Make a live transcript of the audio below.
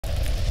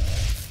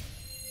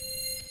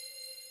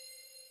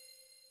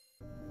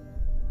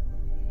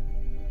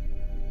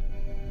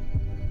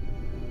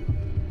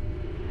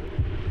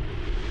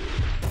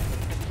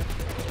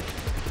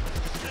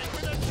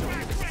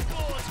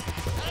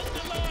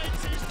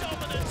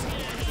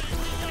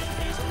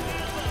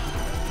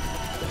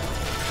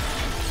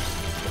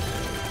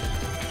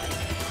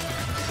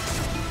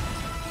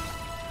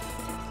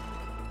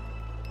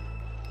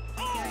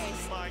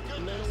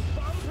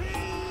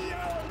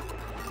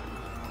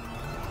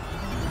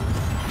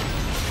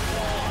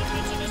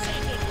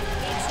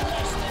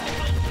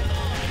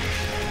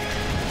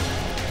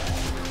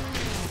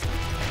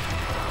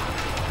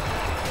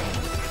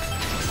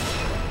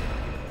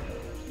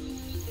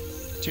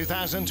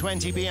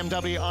2020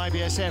 BMW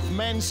IBSF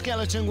Men's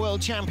Skeleton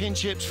World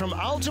Championships from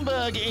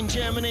Altenberg in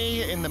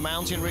Germany in the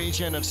mountain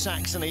region of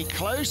Saxony,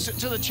 close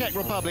to the Czech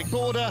Republic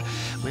border.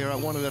 We are at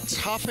one of the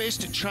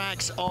toughest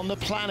tracks on the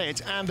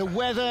planet, and the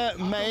weather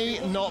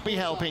may not be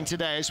helping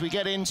today as we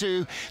get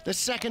into the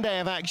second day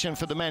of action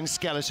for the men's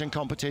skeleton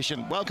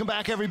competition. Welcome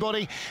back,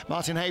 everybody.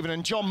 Martin Haven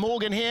and John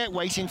Morgan here,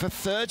 waiting for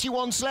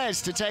 31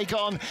 sleds to take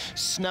on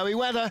snowy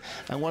weather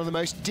and one of the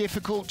most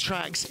difficult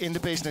tracks in the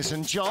business.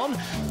 And John,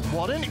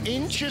 what an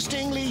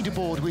interesting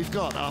leaderboard we've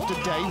got after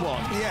day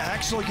one. Yeah,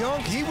 Axel Jung,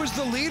 he was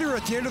the leader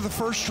at the end of the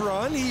first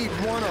run. He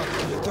won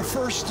the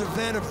first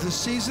event of the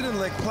season in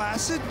Lake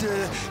Placid.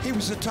 He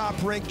was the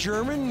top-ranked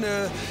German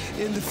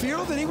in the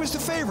field, and he was the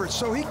favorite.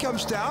 So he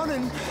comes down,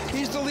 and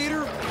he's the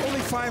leader,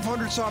 only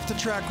 500ths off the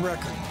track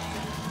record.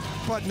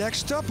 But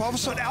next up, all of a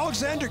sudden,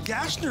 Alexander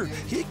Gassner,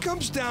 he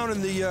comes down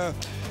in the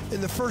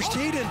first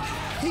heat, and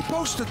he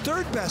posts the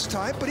third best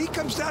time, but he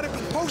comes down and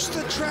posts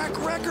the track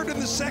record in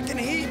the second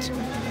heat.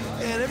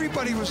 And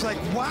everybody was like,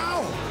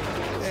 wow.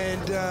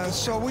 And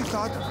so we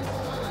thought,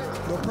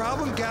 no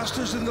problem,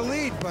 Gassner's in the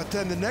lead. But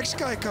then the next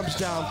guy comes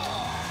down.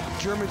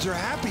 Germans are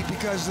happy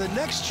because the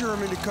next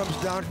German that comes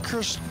down,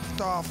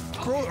 Christopher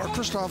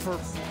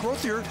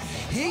Grothier,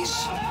 he's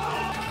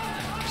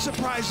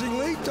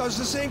surprisingly does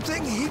the same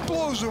thing. He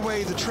blows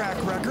away the track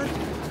record,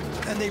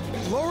 and they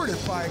lowered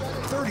it by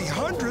 30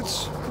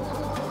 hundredths,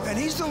 and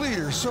he's the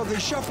leader. So they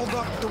shuffled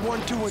up to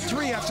 1, 2, and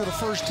 3 after the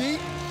first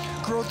heat.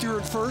 Grothier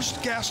at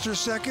first, Gassner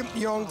second,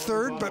 Young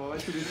third,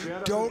 but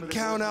don't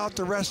count out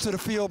the rest of the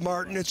field,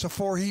 Martin. It's a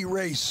 4-heat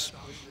race.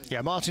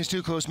 Yeah, Martin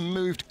Stucos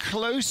moved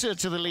closer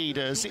to the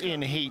leaders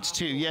in Heat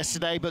 2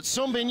 yesterday, but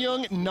Sun Bin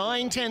Young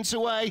 9/10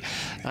 away,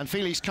 and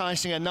Felix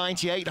Kaisinger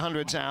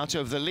 9800ths out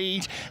of the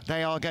lead.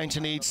 They are going to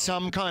need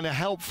some kind of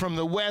help from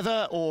the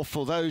weather or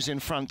for those in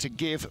front to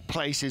give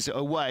places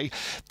away.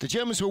 The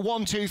Germans were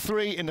 1, 2,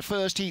 3 in the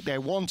first heat. They're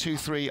 1, 2,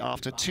 3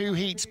 after 2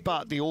 heats,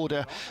 but the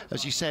order,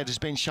 as you said, has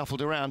been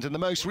shuffled around. And the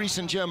most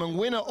recent German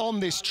winner on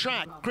this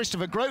track,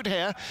 Christopher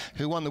Grothier,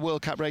 who won the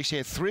World Cup race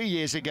here 3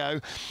 years ago,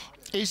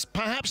 is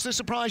perhaps the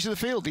surprise of the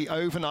field, the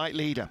overnight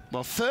leader.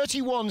 Well,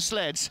 31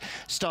 sleds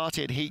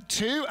started Heat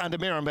 2, and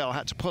Mirambel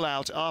had to pull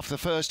out after the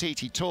first heat.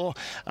 He tore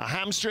a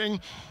hamstring,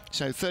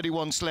 so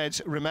 31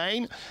 sleds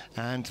remain.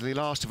 And the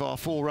last of our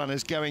 4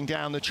 runners going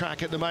down the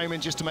track at the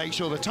moment just to make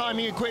sure the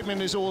timing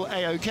equipment is all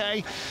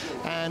A-OK.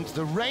 And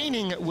the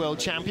reigning world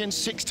champion,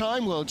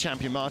 6-time world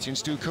champion Martin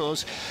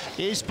Stucos,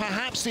 is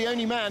perhaps the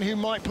only man who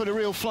might put a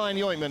real fly in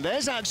the ointment.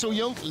 There's Axel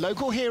Jung,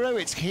 local hero.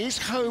 It's his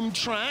home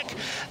track.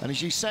 And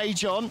as you say,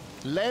 John,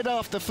 led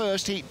after the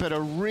first heat, but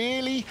a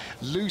really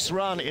loose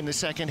run in the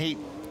second heat.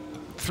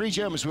 3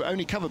 Germans were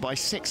only covered by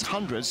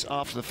 600ths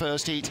after the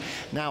first heat.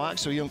 Now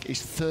Axel Jung is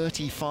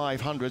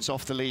 3500ths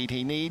off the lead.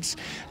 He needs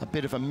a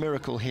bit of a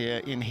miracle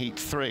here in Heat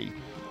 3.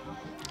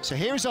 So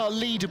here's our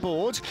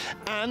leaderboard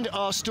and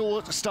our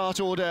start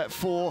order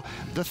for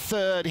the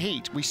third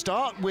heat. We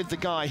start with the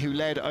guy who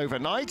led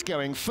overnight,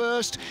 going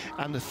first,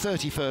 and the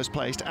 31st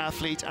placed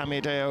athlete,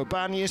 Amedeo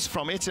Bagnis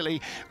from Italy,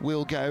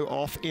 will go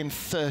off in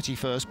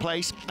 31st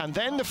place. And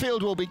then the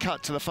field will be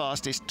cut to the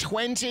fastest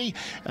 20,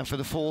 and for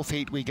the fourth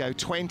heat we go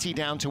 20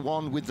 down to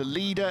 1 with the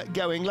leader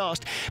going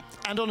last.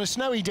 And on a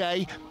snowy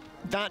day,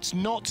 that's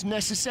not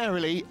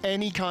necessarily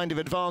any kind of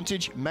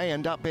advantage, may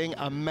end up being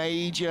a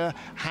major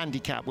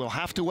handicap. We'll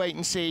have to wait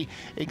and see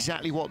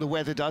exactly what the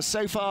weather does.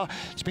 So far,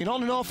 it's been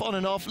on and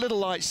off, little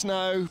light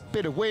snow,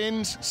 bit of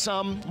wind,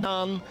 some,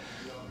 none.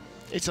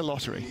 It's a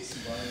lottery.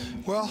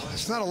 Well,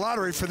 it's not a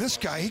lottery for this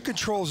guy. He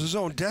controls his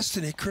own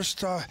destiny,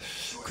 Christoph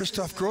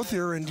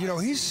Grothier, and you know,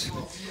 he's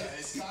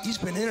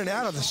been in and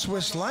out of the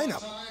Swiss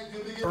lineup,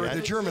 or the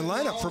German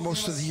lineup for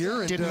most of the year.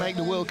 And, didn't make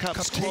the World Cup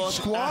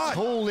squad at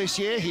all this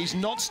year. He's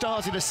not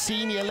started a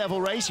senior level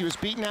race. He was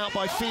beaten out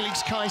by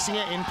Felix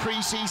Kaisinger in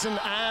pre-season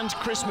and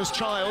Christmas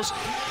trials.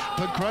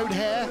 But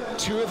Grothier,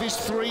 2 of his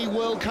 3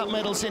 World Cup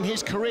medals in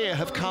his career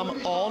have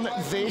come on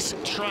this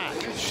track.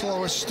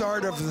 Slowest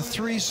start of the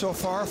 3 so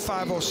far,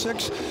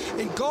 5:06.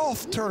 In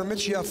golf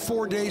tournaments, you have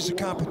 4 days of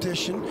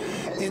competition.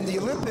 In the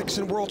Olympics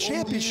and World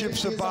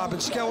Championships of Bob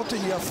and Skeleton,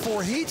 you have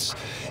 4 heats.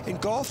 In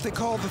golf, they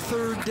call the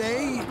third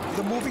day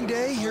the moving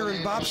day. Here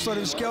in bobsled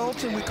and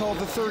skeleton, we call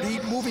the third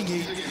heat moving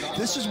heat.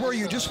 This is where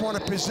you just want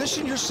to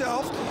position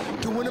yourself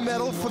to win a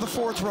medal for the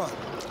 4th run.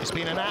 It's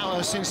been an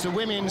hour since the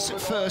women's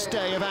first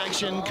day of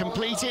action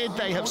completed.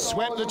 They have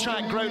swept the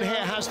track. Grothier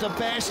has the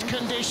best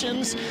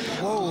conditions.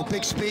 Whoa,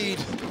 big speed.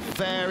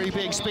 Very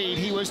big speed.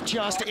 He was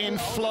just in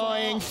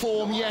flying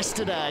form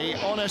yesterday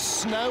on a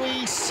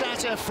snowy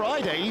Saturday,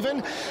 Friday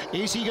even.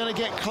 Is he going to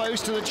get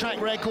close to the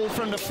track record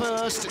from the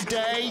first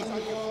day?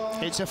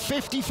 It's a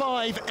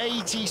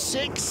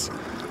 55.86.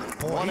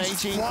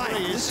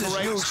 1:18.3 is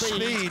great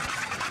speed.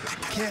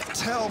 Can't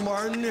tell,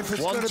 Martin, if it's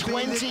going to be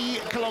 120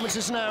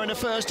 kilometers an hour in the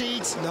first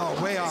heat. No,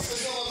 way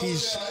off.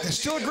 It's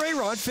still a great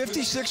run,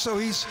 56, so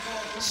he's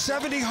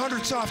 70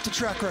 hundredths off the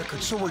track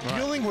record. So we're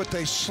dealing with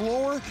a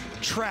slower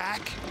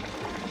track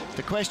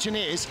The question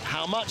is,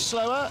 how much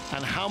slower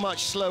and how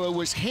much slower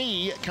was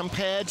he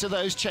compared to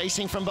those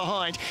chasing from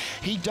behind?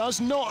 He does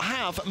not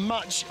have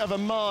much of a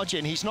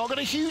margin. He's not got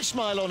a huge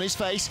smile on his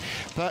face,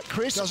 but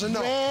Chris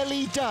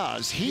rarely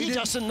does. He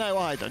doesn't know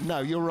either. No,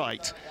 you're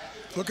right.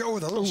 Look at the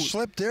little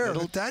slip there.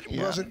 That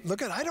wasn't,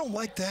 look at, I don't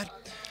like that.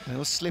 A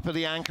little slip of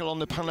the ankle on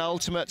the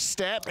penultimate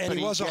step. And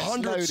he was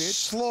 100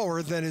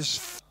 slower than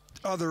his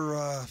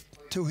other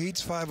 2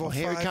 heats, 5:05. Well,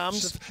 here he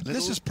comes.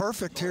 This is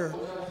perfect here.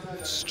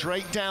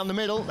 Straight down the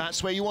middle.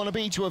 That's where you want to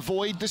be to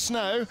avoid the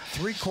snow.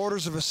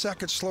 3/4 of a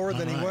second slower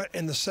than he went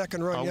in the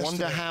second run yesterday. I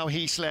wonder how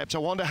he slept. I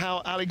wonder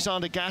how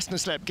Alexander Gassner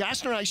slept.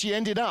 Gassner actually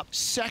ended up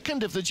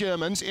second of the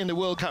Germans in the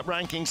World Cup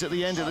rankings at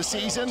the end of the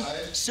season.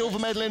 Silver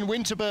medal in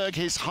Winterberg,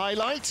 his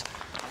highlight.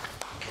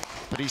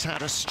 But he's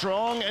had a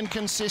strong and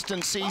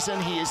consistent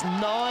season. He is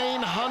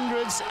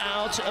 900ths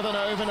out of an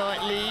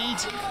overnight lead.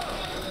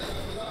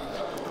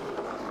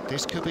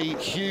 This could be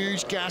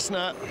huge.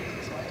 Gassner,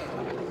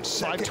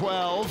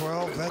 5:12.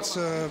 Well, that's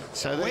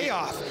way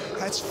off.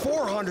 That's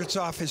 400ths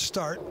off his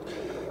start.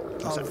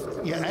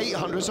 Yeah,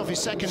 800ths off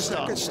his second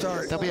start.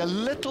 There'll be a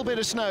little bit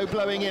of snow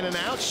blowing in and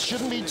out.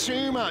 Shouldn't be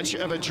too much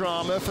of a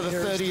drama for the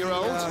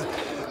 30-year-old.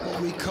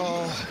 What we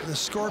call the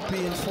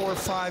Scorpion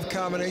 4-5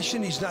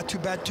 combination. He's not too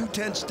bad,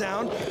 2/10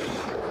 down,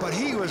 but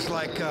he was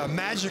like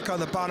magic on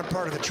the bottom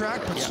part of the track,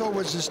 but so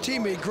was his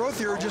teammate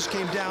Grothier, who just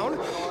came down.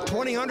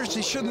 20/100ths,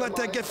 he shouldn't let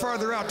that get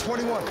farther out.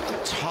 21.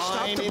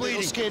 Stop the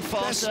bleeding. Skid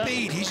faster. Best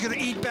speed. He's going to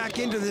eat back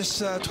into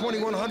this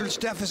 21/100ths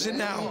deficit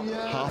now.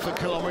 Half a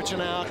kilometre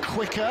an hour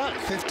quicker.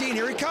 15,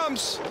 here he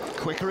comes.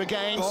 Quicker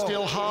again,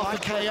 still half a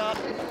K up.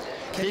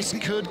 This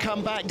could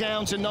come back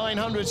down to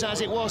 900ths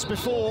as it was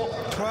before.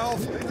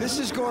 12. This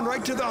is going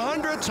right to the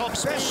 100. Top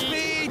speed. Best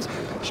speed.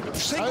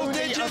 Single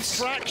Only digits. a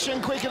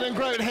fraction quicker than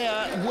Grote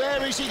here.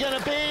 Where is he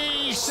going to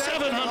be?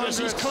 700ths.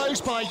 He's close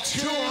by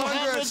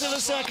 200ths of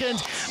a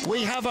second.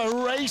 We have a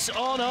race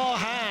on our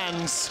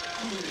hands.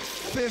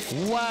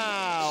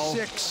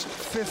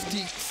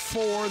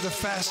 56:54, the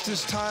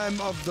fastest time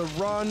of the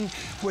run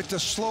with the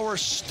slower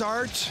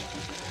start.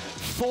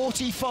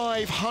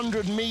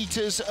 4,500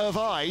 meters of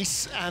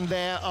ice, and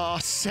there are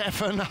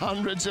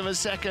 700ths of a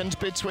second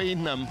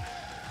between them.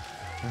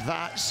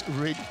 That's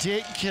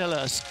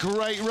ridiculous.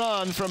 Great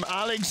run from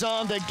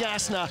Alexander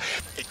Gassner.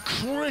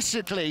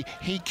 Critically,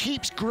 he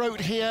keeps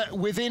Grote here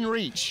within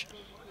reach.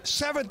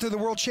 7th in the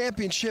World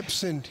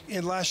Championships in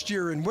last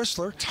year in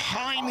Whistler.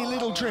 Tiny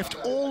little drift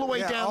all the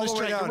way down the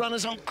straight. The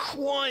runners aren't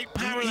quite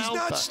parallel. He's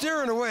not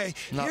steering away.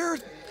 No. Here,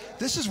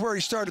 this is where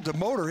he started the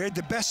motor. He had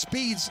the best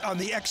speeds on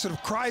the exit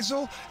of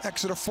Kreisel,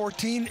 exit of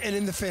 14, and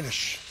in the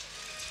finish.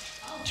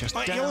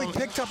 He only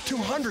picked up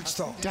 200ths,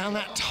 though. Down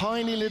that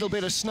tiny little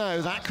bit of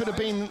snow, that could have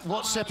been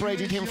what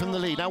separated him from the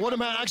lead. Now, what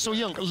about Axel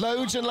Jung?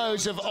 Loads and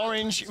loads of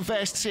orange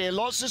vests here.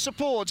 Lots of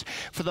support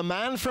for the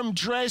man from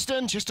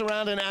Dresden, just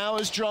around an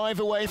hour's drive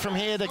away from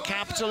here, the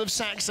capital of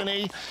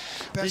Saxony.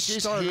 This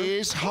is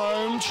his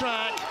home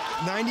track.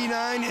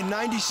 99 and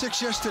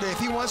 96 yesterday. If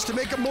he wants to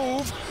make a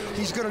move,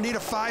 he's going to need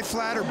a 5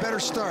 flat or better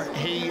start.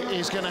 He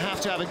is going to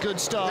have a good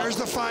start. There's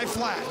the 5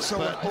 flat, so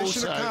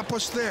mission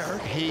accomplished there.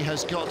 He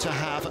has got to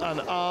have an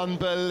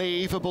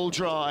unbelievable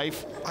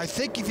drive. I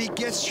think if he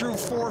gets through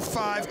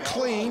 4-5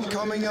 clean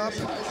coming up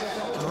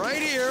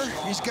right here,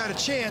 he's got a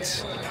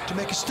chance to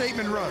make a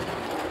statement run.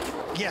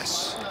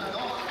 Yes.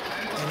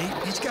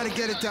 And he's got to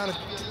get it down to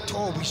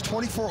he's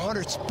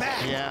 2,400ths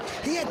back. Yeah.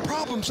 He had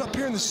problems up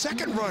here in the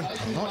second run.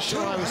 I'm not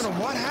sure I don't know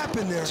what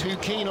happened there. Too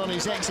keen on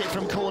his exit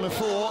from corner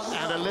 4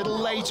 and a little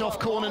late off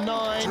corner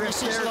 9.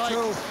 This is like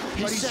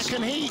his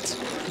second heat.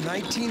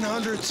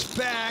 1,900ths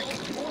back,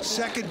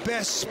 second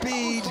best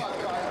speed.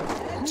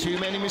 Too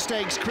many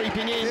mistakes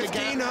creeping in.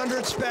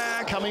 1,500ths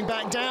back. Coming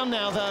back down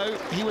now, though.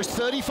 He was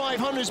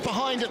 3,500ths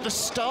behind at the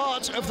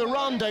start of the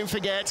run, don't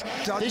forget.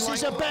 This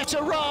is a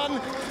better run.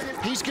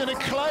 He's going to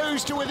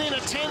close to within a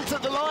 10th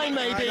at the line,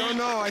 maybe. I don't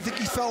know. I think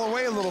he fell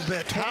away a little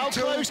bit. 22. How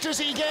close does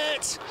he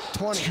get?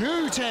 20.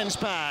 2/10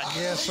 back.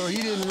 Yeah, so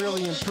he didn't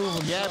really improve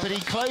himself. Yeah, but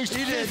he closed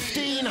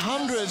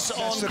 1,500ths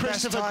on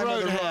Christopher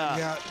Grote here.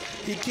 Yeah,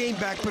 he came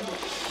back, but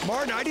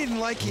Martin, I didn't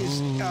like his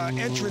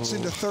entrance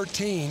into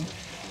 13.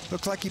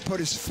 Looked like he put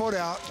his foot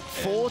out.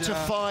 4 to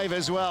 5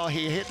 as well.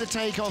 He hit the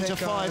take on to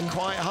 5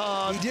 quite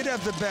hard. He did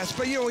have the best,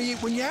 but you know,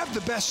 when you have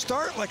the best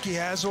start like he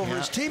has over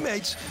his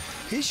teammates,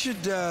 he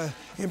should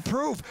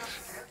improve.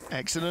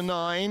 Exit of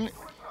 9.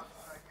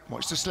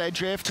 Watch the sled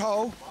drift.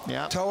 Toe.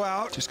 Yeah. Toe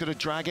out. Just got to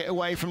drag it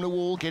away from the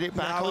wall, get it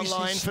back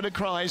online for the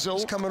Kreisel.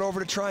 He's coming over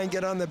to try and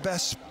get on the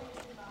best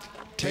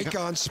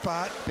take-on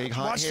spot. Big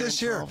height. Watch this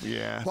here.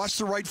 Yeah. Watch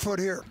the right foot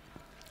here.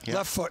 Yep.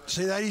 Left foot.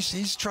 See that?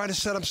 He's trying to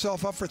set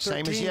himself up for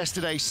 13. Same as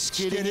yesterday,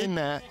 skidding in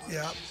there.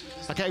 Yeah.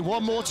 Okay,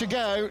 one more to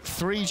go.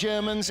 3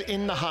 Germans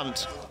in the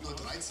hunt.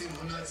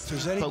 If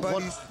there's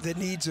anybody that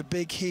needs a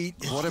big heat,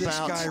 it's what this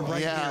about, guy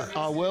right here.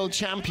 Our world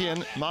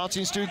champion,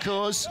 Martin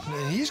Stucors.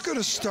 And he's going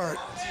to start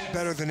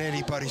better than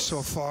anybody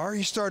so far.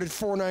 He started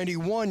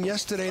 491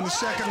 yesterday in the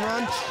second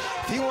run.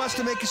 If he wants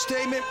to make a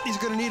statement, he's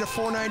going to need a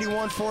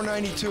 491,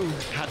 492.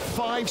 Had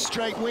 5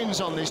 straight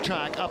wins on this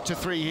track up to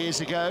 3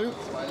 years ago.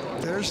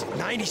 There's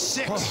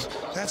 96.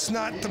 Oh, that's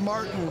not the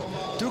Martin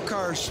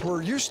Stucors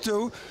we're used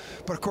to,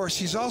 but of course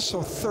he's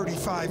also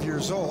 35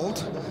 years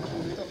old.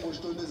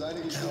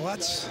 Now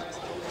let's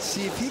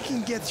see if he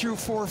can get through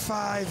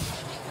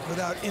 4-5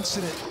 without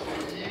incident,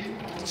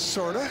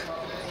 sorta.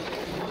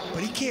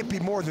 But he can't be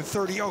more than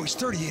 30. Oh, he's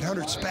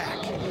 3,800s back.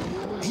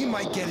 He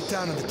might get it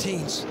down in the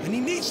teens, and he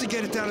needs to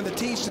get it down in the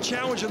teens to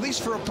challenge at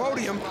least for a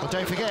podium. Well,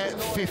 don't forget,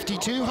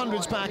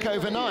 5,200s back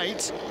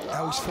overnight.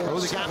 Now he's 47. Oh,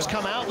 the gap's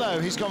come out though.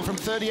 He's gone from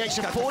 38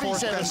 to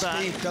 47 back.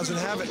 Speed. Doesn't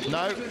have it.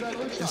 No,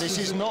 this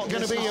is not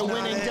going to be a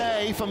winning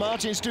day for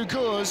Martin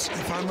Stucors.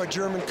 If I'm a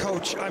German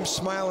coach, I'm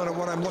smiling at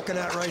what I'm looking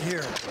at right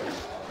here.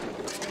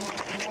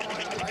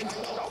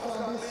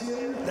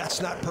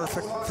 That's not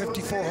perfect.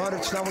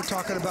 5,400s. Now we're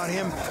talking about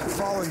him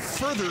falling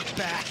further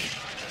back.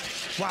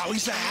 Wow,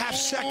 he's a half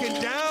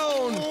second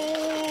down.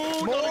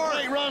 More. Got a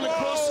great run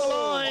across the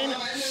line.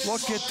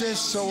 Look at this.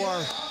 So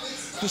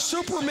the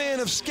Superman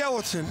of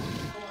skeleton,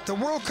 the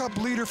World Cup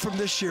leader from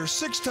this year,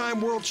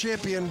 6-time world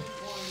champion.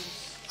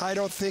 I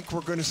don't think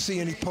we're going to see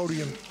any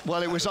podium.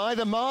 Well, it was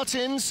either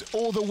Martin's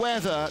or the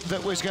weather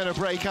that was going to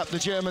break up the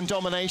German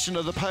domination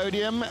of the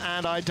podium,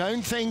 and I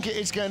don't think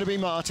it's going to be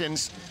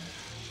Martin's.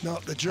 No,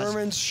 the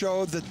Germans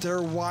showed that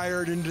they're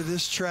wired into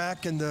this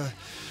track, and the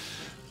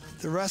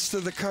rest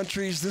of the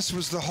countries, this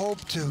was the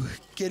hope to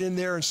get in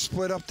there and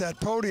split up that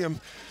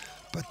podium.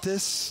 But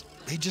this,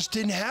 he just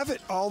didn't have it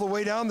all the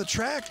way down the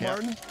track,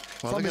 Martin.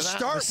 Well, from the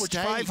start, which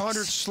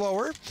 500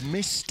 slower.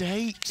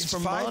 Mistakes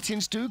from Martin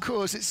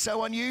Stucors. It's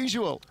so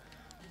unusual.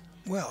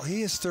 Well,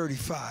 he is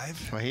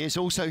 35. Well, he is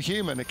also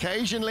human.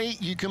 Occasionally,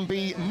 you can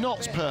be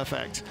not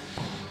perfect.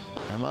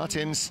 And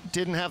Martins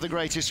didn't have the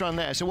greatest run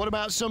there. So what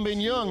about Sun Bin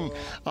Young,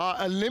 our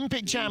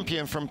Olympic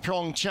champion from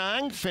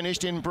Pyeongchang,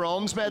 finished in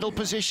bronze medal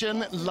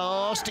position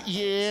last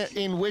year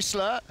in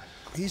Whistler.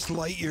 He's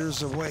light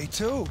years away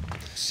too.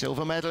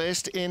 Silver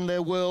medalist in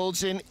the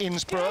Worlds in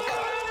Innsbruck.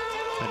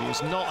 But he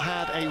has not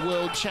had a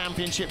World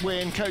Championship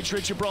win. Coach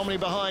Richard Bromley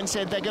behind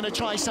said they're going to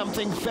try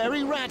something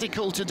very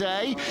radical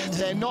today.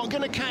 They're not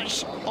going to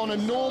catch on a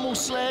normal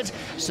sled,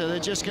 so they're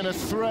just going to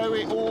throw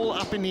it all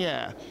up in the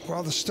air.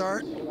 Well, the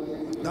start,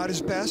 not his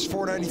best.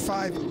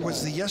 495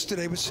 was the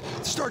yesterday. The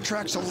start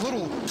track's a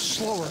little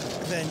slower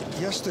than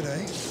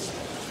yesterday.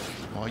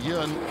 Well,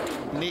 Yun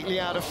neatly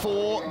out of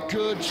 4.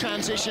 Good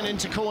transition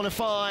into corner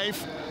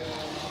 5.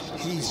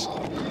 He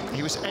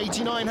was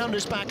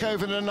 8,900s back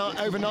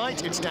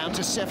overnight. It's down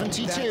to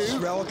 72. That's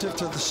relative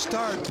to the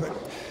start, but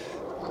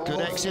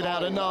good exit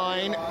out of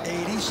 9.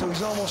 80, so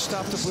he's almost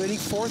stopped the bleeding.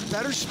 4th,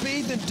 better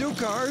speed than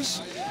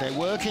Stucors. They're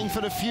working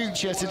for the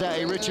future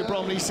today. Richard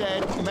Bromley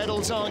said,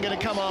 medals aren't going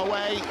to come our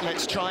way.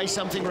 Let's try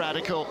something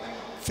radical.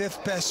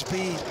 5th best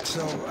speed,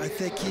 so I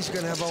think he's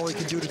going to have all he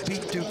can do to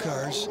beat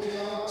Stucors.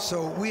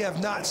 So we have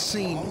not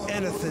seen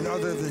anything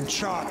other than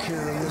chalk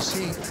here in this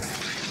heat.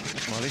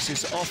 Well, this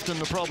is often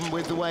the problem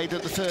with the way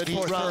that the third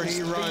heat runs.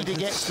 Leader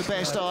gets the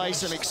best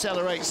ice and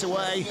accelerates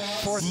away.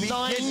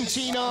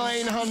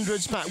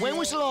 9,900s back. When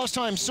was the last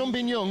time Sun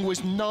Bin Young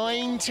was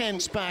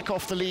 9/10ths back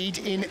off the lead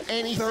in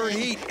anything? Third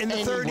heat, in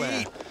the third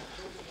heat.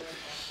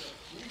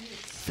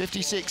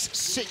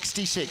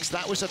 56.66.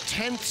 That was a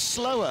 10th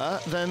slower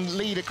than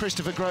leader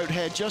Christopher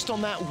Grotehead just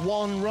on that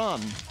one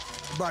run.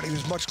 But he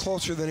was much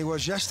closer than he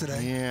was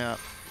yesterday. Yeah.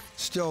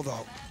 Still,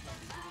 though.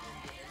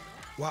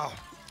 Wow.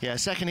 Yeah,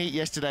 second heat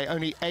yesterday,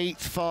 only 8th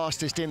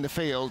fastest in the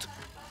field.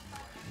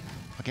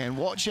 Again,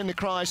 watching the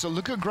Chrysler,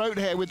 look at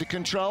Grotehead with the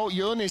control.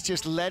 Yun is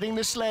just letting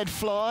the sled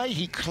fly.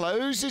 He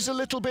closes a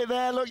little bit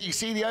there. Look, you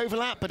see the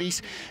overlap, but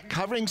he's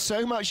covering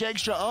so much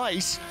extra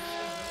ice.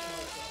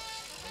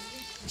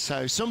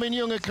 So, Sun Bin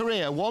Young, a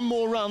career. One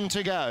more run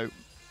to go.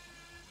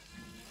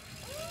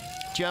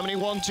 Germany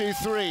 1, 2,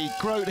 3.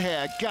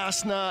 Grotehead,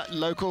 Gassner,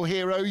 local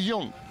hero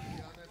Jung.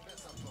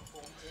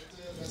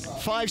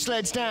 5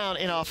 sleds down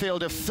in our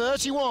field of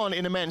 31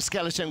 in the men's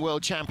skeleton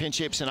world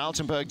championships in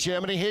Altenberg,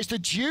 Germany. Here's the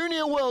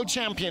junior world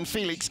champion,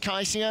 Felix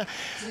Kaisinger.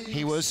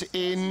 He was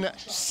in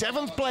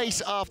 7th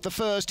place after the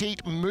first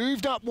heat,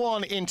 moved up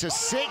 1 into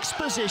 6th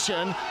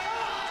position.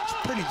 It's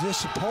pretty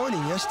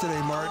disappointing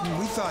yesterday, Martin.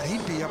 We thought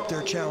he'd be up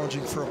there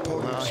challenging for a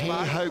podium spot. He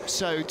hoped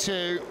so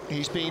too.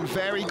 He's been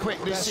very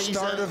quick this season.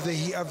 Best start of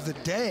the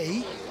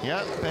day.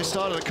 Yeah, best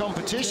start of the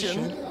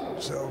competition.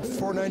 So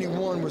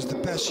 491 was the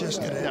best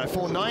yesterday. No,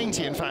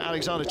 490, in fact,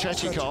 Alexander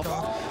Tretiakov.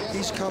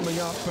 He's coming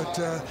up,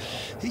 but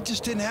he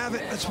just didn't have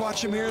it. Let's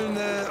watch him here in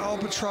the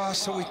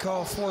Albatross that we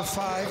call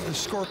 4-5, the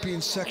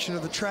Scorpion section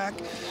of the track.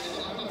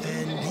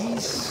 And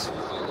he's,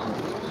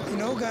 you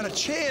know, got a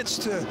chance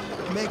to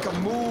make a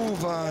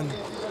move on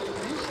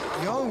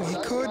Young. He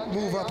could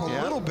move up a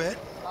little bit.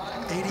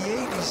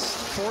 88, he's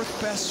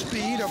fourth best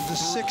speed of the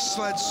 6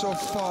 sleds so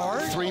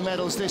far. 3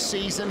 medals this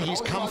season.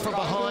 He's come from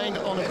behind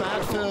on a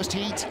bad first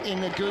heat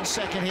in a good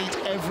second heat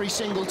every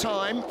single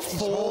time. He's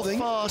Fourth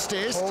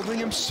fastest. Holding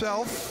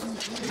himself.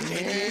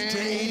 88 to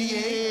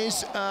 88.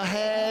 Is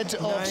ahead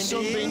of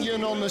Sunbin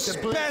Yun on the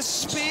split. The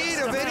best speed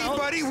of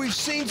anybody we've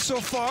seen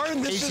so far,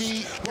 and this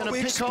is what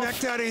we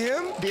expect out of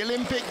him. The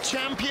Olympic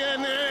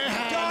champion.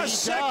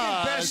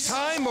 Second best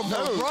time of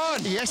the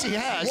run. Yes, he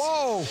has.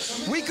 Whoa,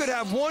 we could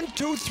have 1,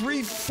 2,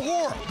 3,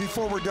 4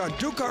 before we're done.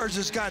 Dukars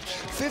has got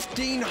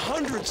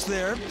 1500ths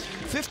there,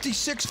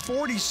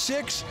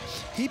 56.46.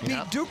 He beat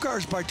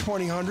Dukars by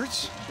 20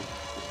 hundredths.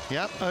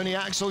 Yep, only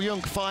Axel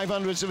Jung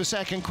 500ths of a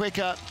second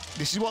quicker.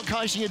 This is what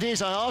Kaisinger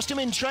is. I asked him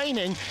in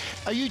training,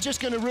 are you just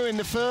going to ruin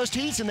the first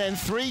heat and then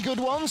 3 good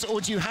ones,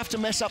 or do you have to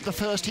mess up the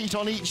first heat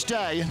on each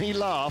day? And he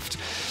laughed.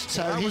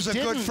 So that was a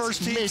good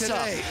first heat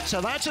today. So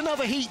that's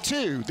another heat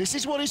 2. This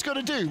is what he's got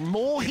to do.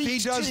 More heat. If he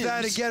does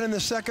that again in the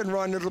second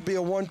run, it'll be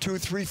a 1, 2,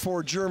 3,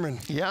 4 German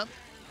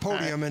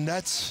podium, and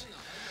that's...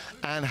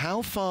 And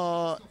how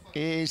far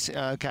is,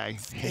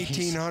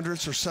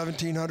 1800ths or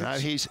 1700ths? No,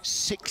 he's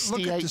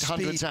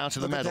 6800ths out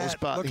of the medals,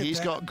 but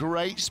he's got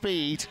great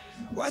speed.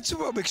 Well, that's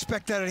what we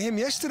expect out of him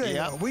yesterday.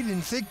 We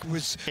didn't think it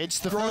was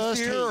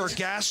Grothier or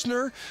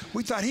Gassner.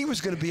 We thought he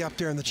was going to be up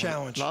there in the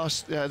challenge.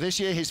 This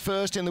year, his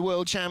first in the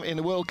World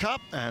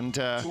Cup, and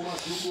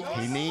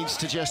he needs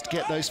to just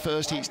get those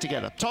first heats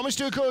together. Thomas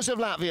Dukurs of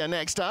Latvia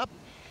next up.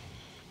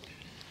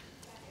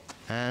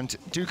 And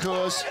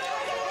Dukurs,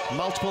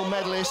 multiple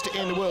medalist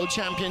in the World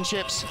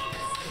Championships.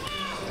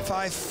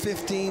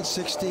 5:15,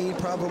 16,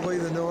 probably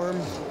the norm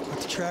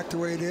with the track the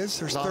way it is.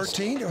 There's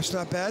 13. It's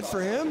not bad for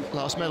him.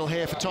 Last medal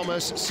here for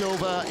Thomas,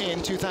 silver in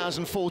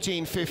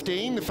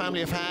 2014-15. The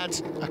family have had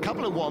a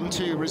couple of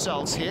 1-2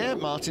 results here.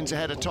 Martin's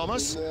ahead of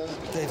Thomas.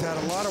 They've had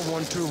a lot of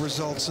 1-2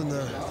 results in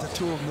the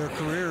 2 of their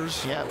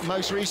careers. Yeah,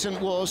 most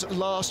recent was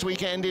last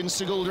weekend in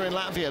Sigulda in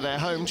Latvia, their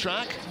home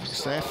track.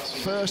 It's their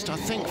first, I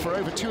think, for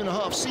over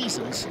 2.5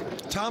 seasons.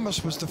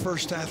 Thomas was the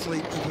first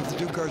athlete of the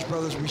Dukars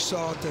brothers we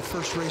saw at the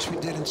first race we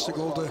did in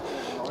Sigulda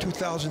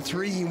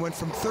 2003. He went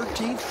from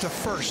 13th to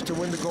 1st to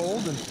win the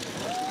gold. And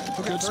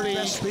good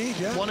speed,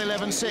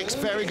 1:11.6,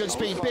 very good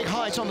speed. Big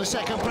height on the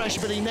second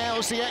pressure, but he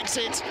nails the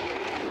exit.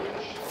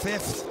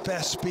 5th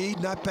best speed,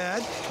 not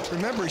bad.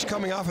 Remember, he's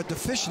coming off a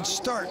deficient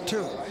start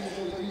too.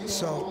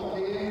 So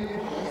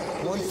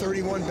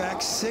 1:31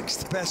 back,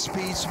 6th best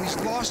speed. So he's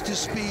lost his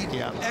speed.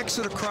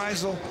 Exit of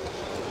Kreisel.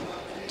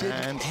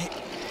 And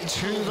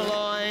to the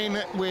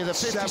line with a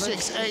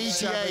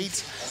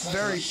 56.88.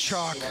 Very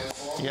chalk.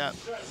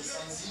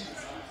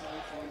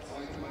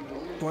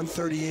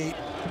 1:38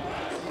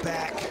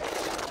 back.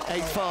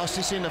 8th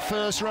fastest in the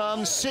first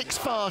run, 6th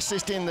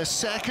fastest in the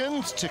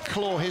second to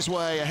claw his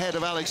way ahead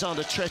of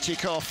Alexander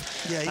Tretiakov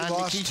and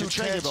lost Nikita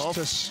Tregebov.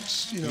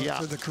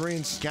 For the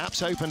Koreans.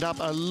 Gaps opened up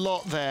a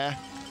lot there.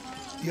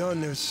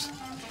 Yun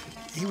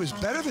he was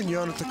better than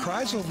Yun at the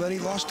Kreisel, then he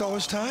lost all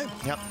his time.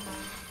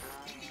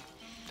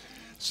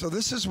 So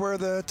this is where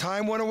the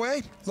time went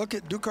away. Look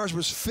at Dukars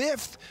was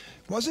 5th.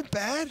 Wasn't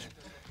bad,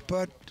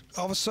 but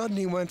all of a sudden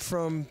he went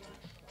from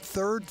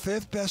 3rd,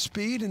 5th best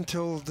speed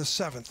until the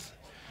 7th.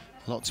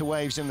 Lots of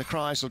waves in the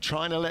Kreisel,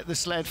 trying to let the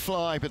sled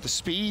fly, but the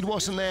speed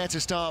wasn't there to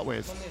start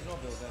with.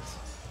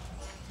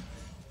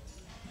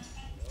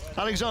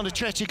 Alexander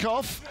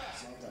Tretiakov,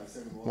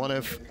 one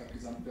of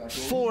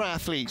 4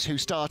 athletes who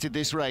started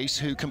this race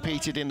who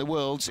competed in the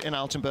Worlds in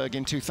Altenberg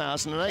in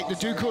 2008. The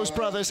Dukurs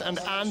brothers and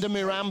Ander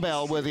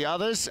Mirambel were the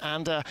others,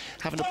 and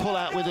having to pull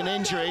out with an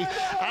injury.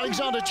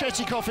 Alexander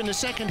Tretiakov in the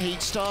second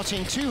heat,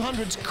 starting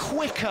 200s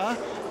quicker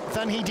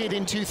than he did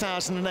in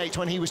 2008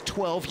 when he was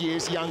 12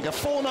 years younger.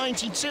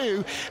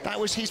 4:92, that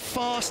was his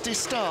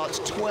fastest start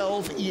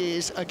 12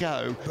 years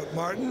ago. But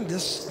Martin,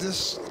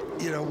 this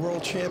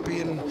world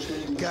champion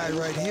guy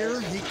right here,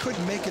 he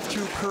couldn't make it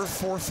through curve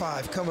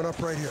 4-5 coming up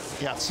right here.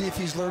 See if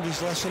he's learned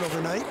his lesson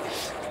overnight.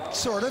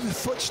 Sort of.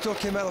 His foot still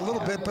came out a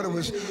little bit, but it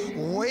was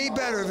way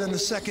better than the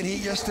second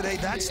heat yesterday.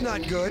 That's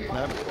not good.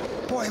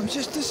 Boy,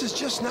 this is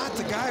just not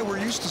the guy we're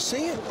used to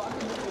seeing.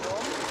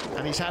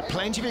 And he's had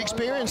plenty of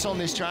experience on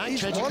this track.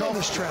 He's won on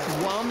this track.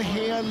 Won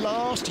here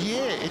last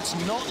year. It's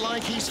not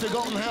like he's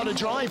forgotten how to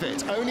drive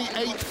it. Only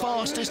 8th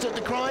fastest at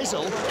the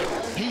Kreisel.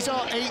 He's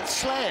our 8th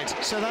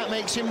sled, so that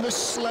makes him the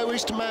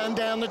slowest man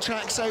down the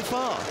track so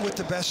far. With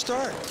the best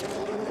start.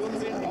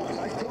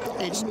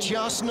 It's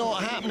just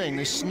not happening.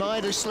 The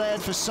Schneider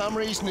sled, for some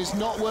reason, is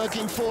not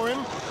working for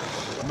him.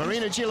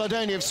 Marina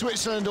Gilardoni of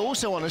Switzerland,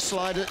 also on a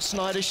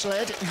Schneider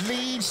sled,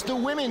 leads the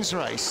women's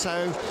race.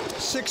 So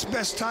 6th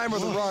best time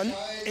of the run,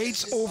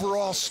 8th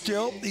overall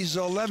still. He's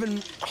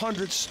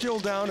 1100 still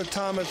down to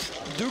Thomas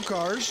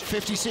Dukars.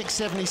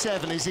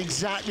 56.77 is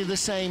exactly the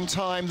same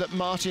time that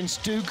Martin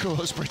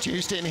Dukars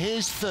produced in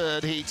his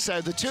 3rd heat.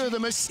 So the 2 of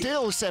them are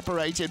still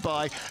separated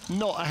by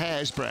not a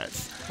hair's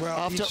breadth. Well,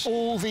 after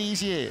all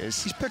these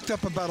years. He's picked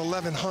up about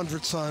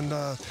 1100ths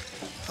on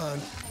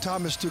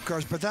Thomas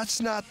Dukars, but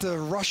that's not the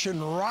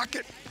Russian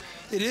rocket.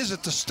 It is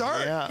at the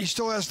start. He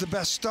still has the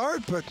best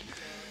start, but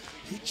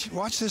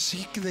Watch this.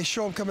 They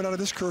show him coming out of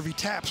this curve. He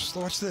taps.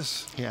 Watch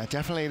this. Yeah,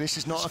 definitely. This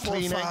is not a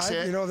clean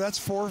exit. You know, that's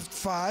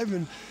 4-5,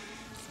 and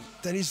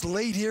then he's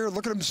late here.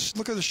 Look at him.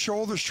 Look at the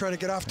shoulders trying to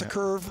get off the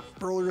curve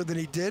earlier than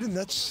he did, and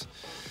that's.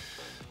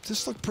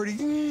 This looked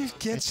pretty.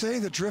 Can't say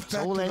the drift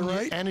back to the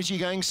right. Energy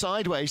going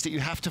sideways that you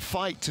have to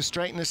fight to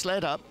straighten the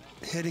sled up.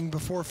 Hitting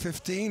before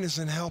 15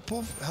 isn't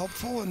helpful,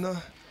 and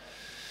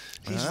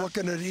he's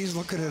looking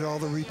at all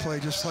the replay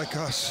just like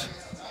us.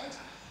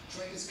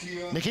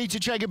 Nikita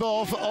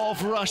Chegibov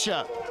of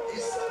Russia.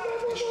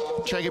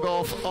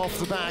 Chegibov off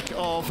the back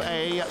of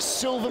a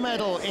silver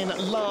medal in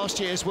last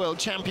year's World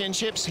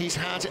Championships. He's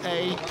had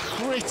a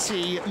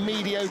pretty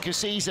mediocre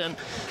season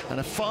and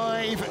a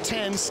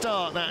 5:10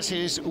 start. That's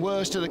his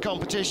worst of the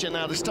competition.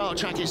 Now the start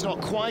track is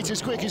not quite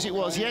as quick as it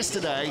was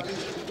yesterday.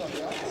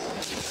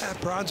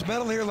 Bronze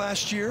medal here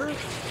last year.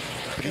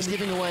 But he's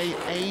giving away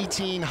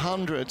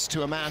 1800s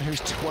to a man who's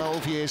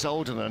 12 years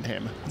older than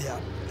him. Yeah,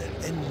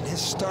 and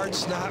his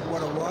start's not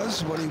what it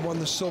was when he won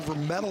the silver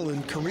medal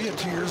in Korea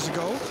 2 years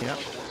ago. Yep.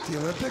 The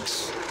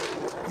Olympics.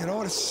 You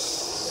know,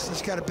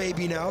 he's got a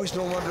baby now. He's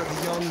no longer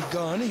the young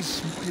gun.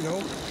 He's, you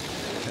know,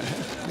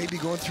 maybe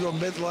going through a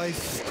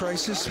midlife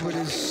crisis with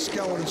his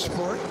skeleton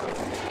sport.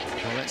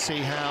 Well, let's see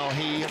how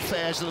he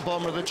fares at the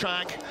bottom of the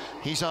track.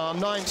 He's our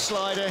 9th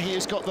slider. He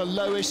has got the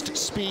lowest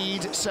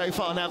speed so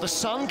far. Now, the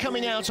sun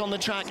coming out on the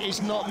track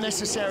is not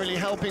necessarily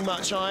helping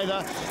much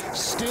either.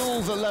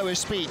 Still the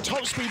lowest speed.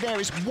 Top speed there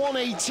is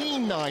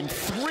 118.9,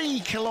 3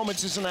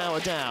 kilometers an hour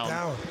down.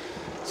 Now,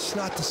 it's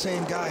not the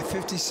same guy,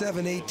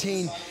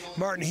 57.18.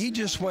 Martin, he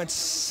just went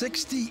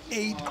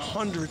 69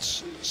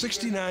 hundredths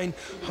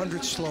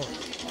slower.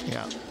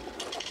 Yeah.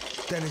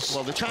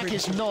 Well, the track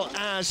is not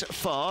as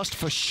fast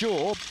for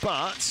sure,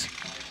 but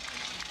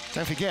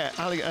don't forget,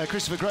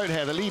 Christopher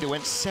Grotehair, the leader,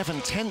 went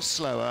 7/10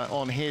 slower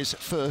on his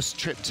first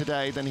trip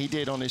today than he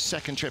did on his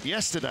second trip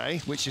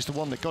yesterday, which is the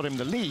one that got him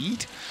the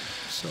lead.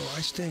 So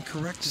I stand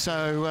corrected.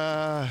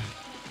 So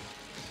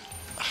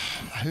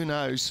who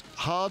knows?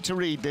 Hard to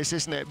read this,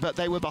 isn't it? But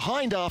they were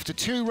behind after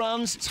 2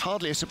 runs. It's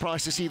hardly a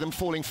surprise to see them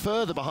falling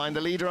further behind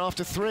the leader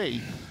after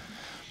 3.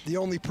 The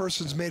only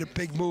person who's made a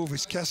big move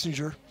is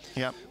Kessinger.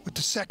 Yep. With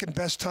the second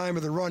best time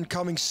of the run,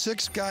 coming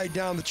 6th guy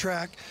down the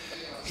track.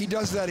 He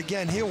does that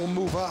again, he will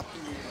move up.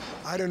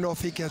 I don't know if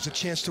he has a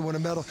chance to win a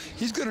medal.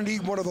 He's going to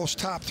need one of those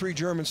top 3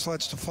 German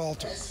sleds to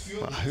falter.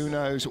 Well, who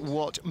knows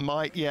what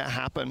might yet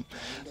happen.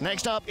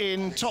 Next up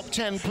in top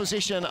 10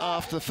 position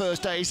after the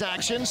first day's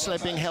action,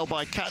 sled being held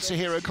by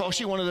Katsuhiro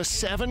Koshi, one of the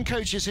 7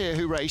 coaches here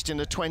who raced in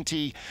the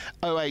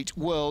 2008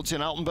 Worlds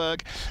in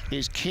Altenberg,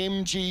 is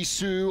Kim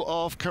Ji-soo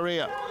of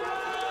Korea.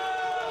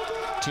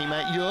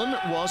 Teammate Yun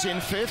was in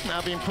 5th,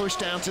 now being pushed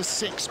down to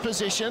 6th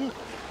position.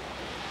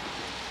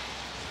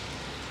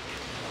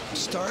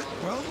 Start,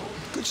 well,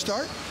 good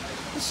start.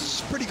 This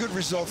is a pretty good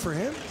result for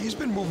him. He's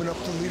been moving up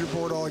the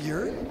leaderboard all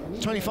year.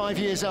 25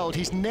 years old.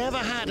 He's never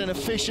had an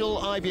official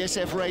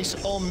IBSF race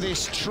on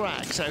this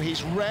track, so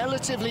he's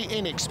relatively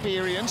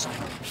inexperienced.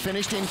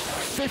 Finished in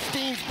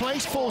 15th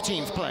place,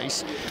 14th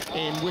place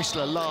in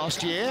Whistler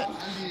last year.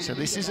 So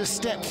this is a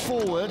step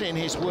forward in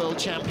his World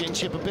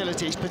Championship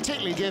abilities,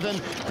 particularly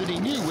given that he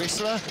knew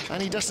Whistler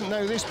and he doesn't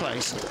know this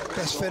place.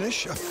 Best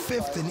finish, a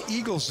 5th in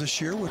Eagles this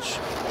year, which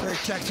very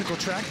tactical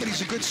track, but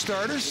he's a good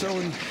starter. So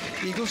in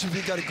Eagles, if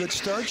you got a good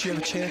start, you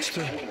have a chance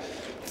to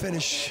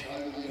finish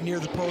near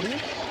the podium.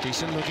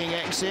 Decent looking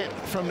exit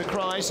from the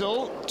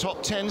Kreisel,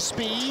 top 10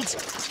 speed.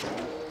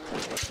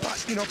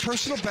 But, you know,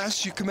 personal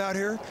best, you come out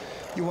here,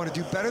 you want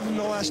to do better than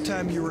the last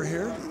time you were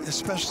here,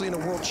 especially in a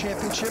World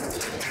Championship,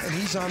 and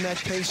he's on that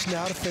pace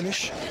now to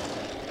finish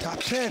top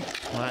 10.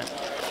 Right.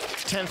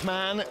 10th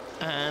man,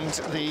 and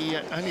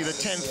only the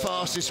 10th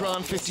fastest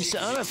run,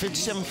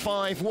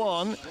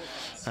 57.51.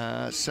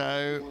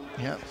 So,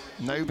 yeah,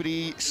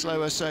 nobody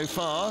slower so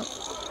far.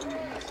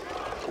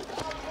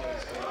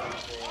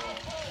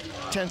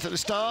 10th at the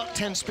start,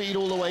 10th speed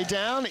all the way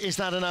down. Is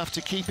that enough to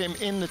keep him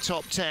in the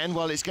top 10?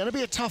 Well, it's going to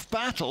be a tough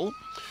battle.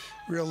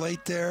 Real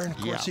late there, and of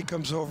course he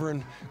comes over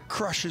and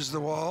crushes the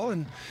wall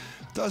and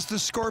does the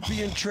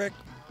scorpion trick.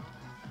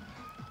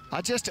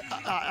 I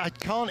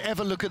can't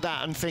ever look at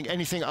that and think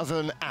anything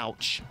other than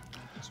ouch.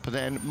 But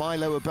then my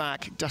lower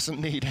back doesn't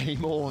need any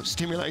more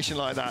stimulation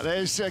like that.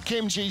 There's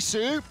Kim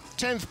Ji-soo,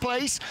 10th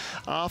place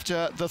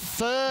after the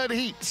 3rd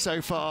heat so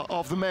far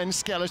of the men's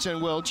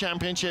skeleton World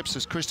Championships,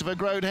 as Christopher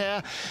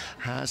Grotehair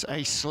has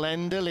a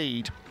slender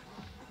lead.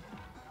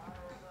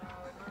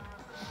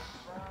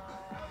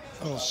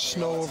 Oh,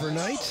 snow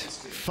overnight.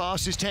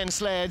 Fastest 10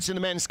 sleds in the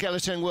men's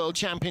skeleton World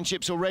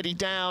Championships already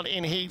down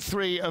in heat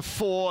 3 of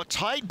 4.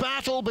 Tight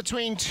battle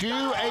between 2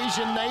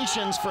 Asian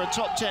nations for a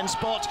top 10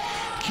 spot.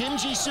 Kim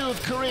Ji-soo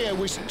of Korea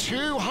was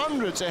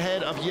 200s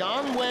ahead of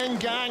Yan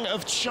Wengang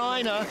of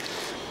China.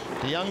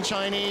 The young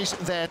Chinese,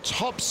 their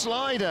top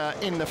slider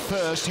in the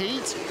first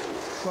heat.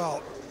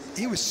 Well,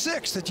 he was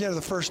 6th at the end of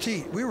the first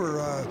heat. We were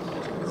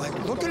like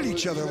looking at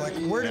each other like,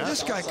 where did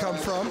this guy come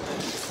from?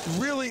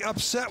 Really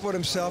upset with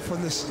himself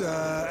when this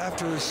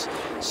after his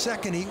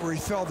second heat where he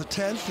fell to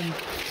 10th, and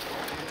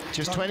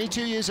Just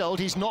 22 years old.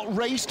 He's not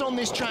raced on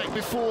this track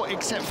before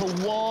except for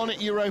one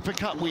Europa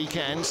Cup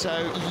weekend,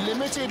 so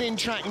limited in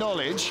track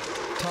knowledge.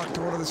 Talked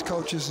to one of his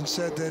coaches and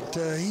said that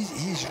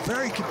he's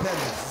very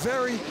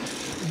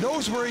competitive,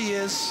 knows where he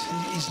is.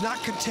 He's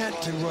not content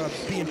to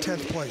be in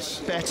 10th place.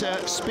 Better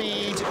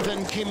speed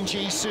than Kim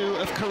Ji-soo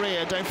of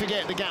Korea. Don't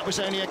forget the gap was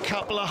only a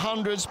couple of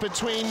hundreds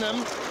between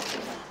them.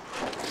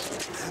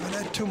 Haven't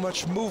had too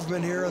much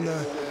movement here on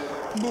the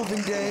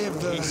moving day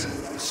of the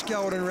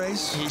skeleton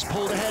race. He's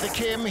pulled ahead of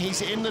Kim.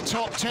 He's in the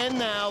top 10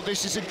 now.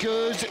 This is a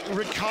good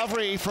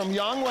recovery from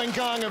Yang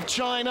Wengang of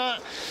China.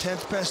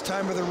 10th best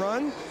time of the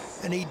run,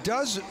 and he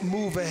does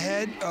move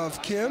ahead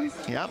of Kim.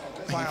 Yep,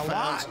 by a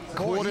lot.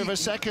 Quarter of a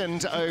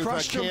second over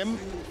Kim.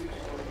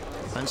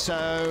 And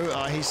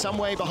so he's some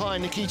way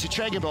behind Nikita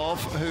Tregibov,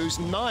 who's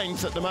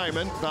 9th at the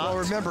moment. But well,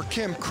 remember,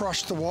 Kim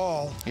crushed the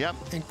wall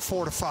in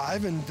 4 to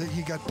 5, and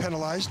he got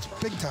penalized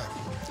big time.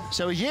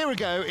 So a year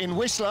ago in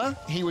Whistler,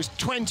 he was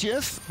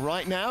 20th.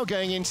 Right now,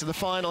 going into the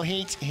final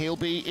heat, he'll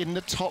be in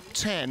the top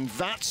 10.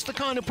 That's the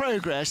kind of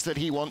progress that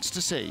he wants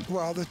to see.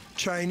 Well, the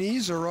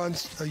Chinese are on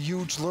a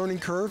huge learning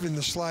curve in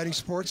the sliding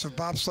sports of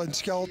bobsled and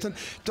skeleton.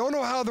 Don't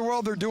know how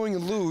well they're doing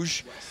in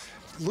luge.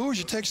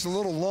 Luge, it takes a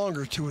little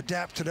longer to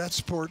adapt to that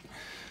sport.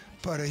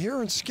 But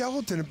here in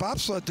skeleton and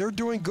bobsled, they're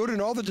doing good in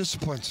all the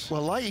disciplines.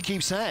 Well, like you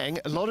keep saying,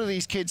 a lot of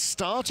these kids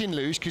start in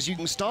luge because you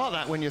can start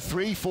that when you're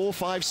 3, 4,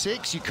 5,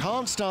 6. You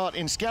can't start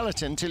in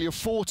skeleton till you're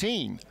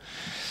 14.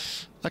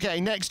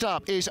 Okay, next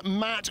up is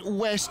Matt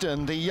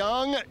Weston, the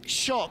young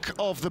shock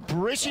of the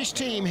British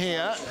team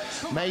here.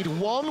 Made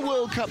one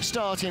World Cup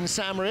start in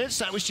St. Moritz.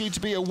 That was due to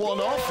be a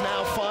one-off.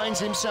 Now finds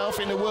himself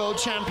in the World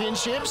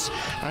Championships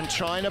and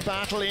trying to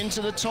battle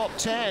into the top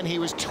 10. He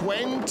was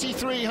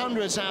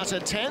 2300ths out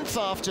of 10th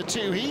after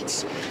 2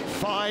 heats.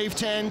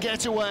 5:10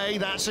 getaway.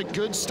 That's a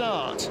good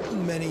start.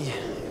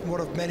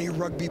 One of many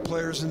rugby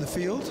players in the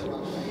field.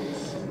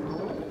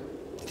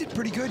 Did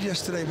pretty good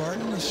yesterday,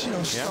 Martin.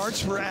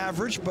 Starts were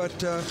average, but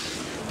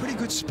pretty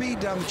good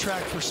speed down the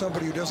track for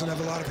somebody who doesn't have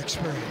a lot of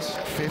experience.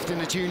 5th in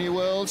the Junior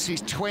Worlds.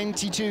 He's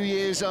 22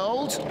 years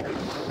old.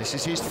 This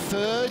is his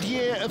 3rd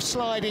year of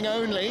sliding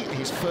only.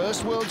 His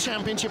first World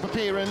Championship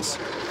appearance.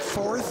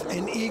 4th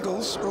in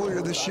Eagles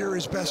earlier this year,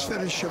 his best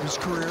finish of his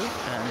career.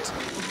 And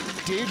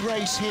did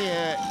race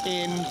here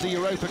in the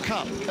Europa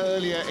Cup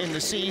earlier in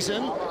the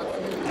season.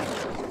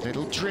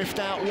 Little drift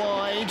out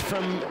wide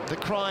from the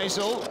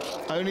Kreisel.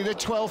 Only the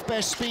 12th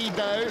best speed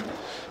though.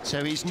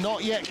 So he's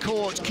not yet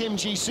caught Kim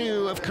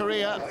Ji-soo of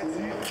Korea.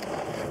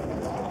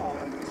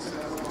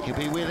 He'll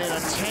be within a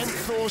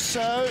 10th or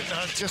so,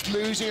 just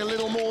losing a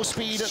little more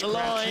speed at the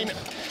line.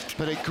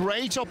 But a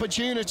great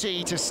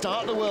opportunity to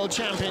start the World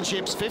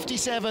Championships.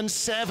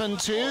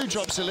 57.72,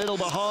 drops a little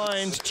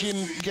behind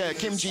Kim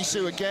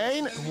Ji-soo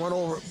again.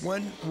 Over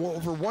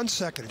 1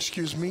 second,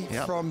 excuse me,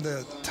 from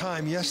the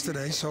time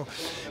yesterday. So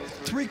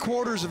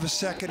 3/4 of a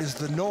second is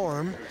the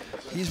norm.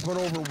 He's went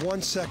over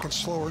 1 second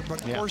slower,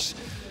 but of course,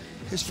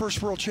 his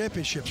first World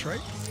Championships, right?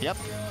 Yep.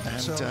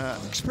 And so,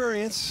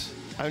 experience.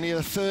 Only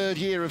the 3rd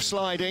year of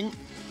sliding.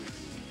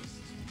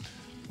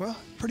 Well,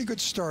 pretty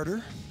good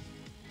starter.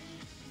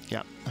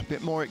 Yeah, a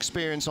bit more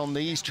experience on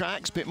these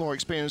tracks, a bit more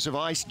experience of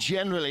ice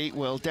generally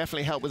will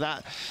definitely help with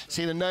that.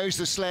 See the nose of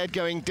the sled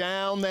going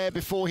down there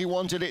before he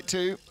wanted it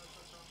to.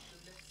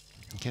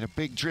 Get a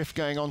big drift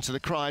going onto the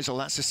Kreisel.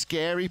 That's a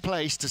scary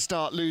place to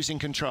start losing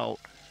control.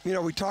 You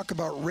know, we talk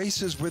about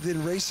races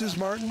within races,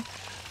 Martin.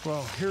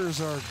 Well,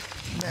 here's our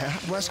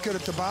Matt Westcott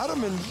at the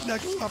bottom, and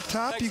up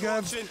top you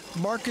got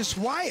Marcus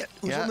Wyatt,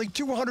 who's only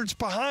 200ths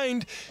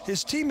behind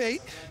his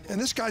teammate, and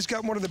this guy's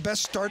got one of the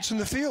best starts in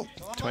the field.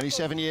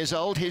 27 years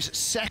old, his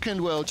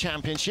 2nd World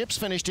Championships,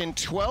 finished in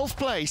 12th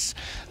place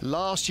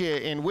last year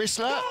in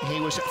Whistler. He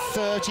was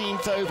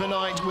 13th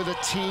overnight with a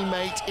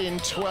teammate in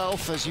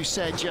 12th, as you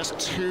said, just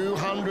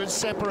 200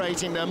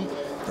 separating them.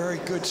 Very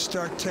good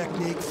start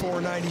technique,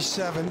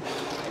 497.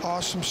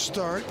 Awesome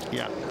start.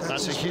 Yeah,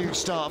 that's a huge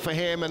start for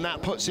him, and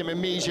that puts him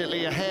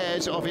immediately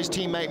ahead of his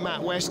teammate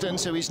Matt Weston,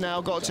 so he's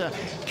now got to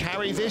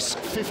carry this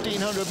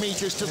 1,500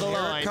 meters to the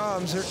line.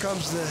 Here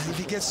comes if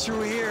he gets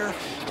through here,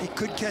 he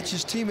could catch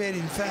his teammate,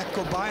 in fact,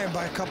 go by him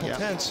by a couple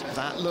tenths.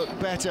 That looked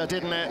better,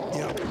 didn't it?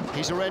 Yeah.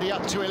 He's already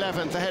up to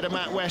 11th ahead of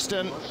Matt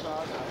Weston.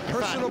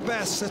 Personal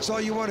best, that's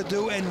all you want to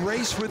do, and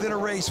race within a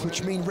race,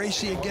 which means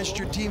racing against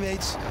your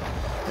teammates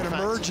and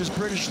emerge as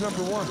British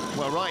 #1.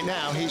 Well, right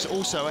now, he's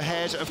also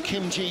ahead of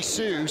Kim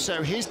Ji-soo,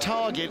 so his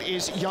target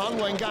is Yang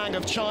Wengang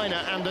of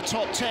China and the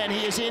top 10.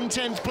 He is in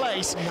 10th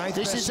place.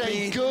 This is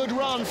a good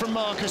run from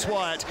Marcus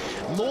Wyatt.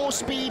 More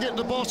speed at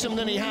the bottom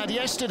than he had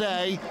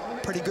yesterday.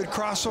 Pretty good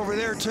crossover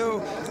there,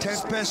 too.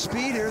 10th best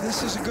speed here.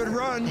 This is a good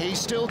run. He's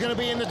still going to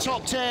be in the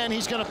top 10.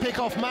 He's going to pick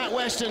off Matt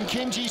Weston,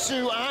 Kim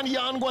Ji-soo, and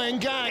Yang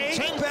Wengang.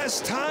 8th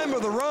best time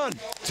of the run.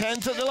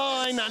 10th at the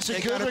line. That's a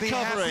good recovery. Be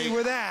happy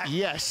with that.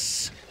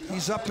 Yes.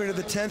 He's up into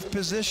the 10th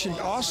position.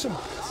 Awesome.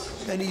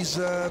 And he's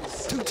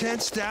 2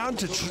 tenths down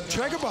to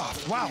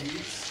Tregibov. Wow.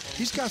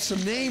 He's got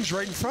some names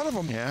right in front of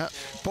him. Yeah.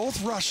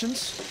 Both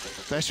Russians.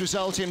 Best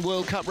result in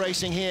World Cup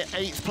racing here,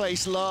 8th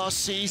place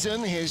last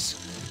season. His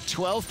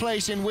 12th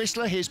place in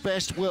Whistler, his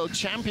best World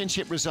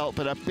Championship result,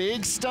 but a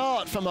big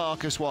start for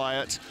Marcus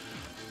Wyatt.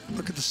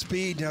 Look at the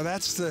speed. Now,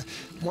 that's the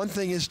one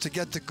thing, is to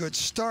get the good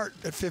start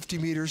at 50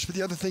 meters, but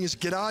the other thing is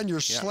get on your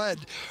sled,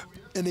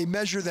 and they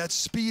measure that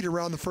speed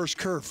around the first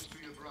curve.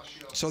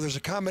 So there's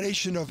a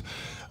combination of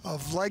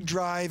leg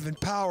drive and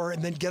power,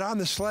 and then get on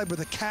the sled with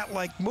a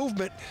cat-like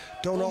movement.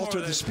 Don't alter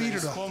the speed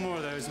at all. One more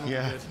of those.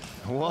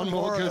 One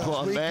more good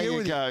one. There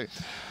you go.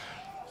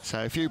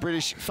 So a few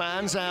British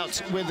fans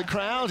out with the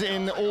crowd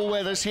in all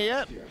weathers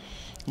here.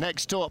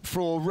 Next up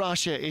for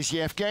Russia is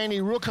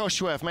Yevgeny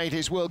Rukoshwev, made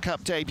his World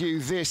Cup debut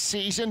this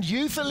season.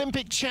 Youth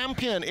Olympic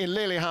champion in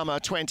Lillehammer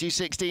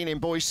 2016 in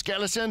boys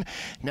skeleton.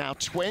 Now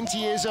 20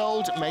 years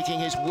old, making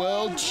his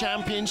World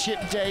Championship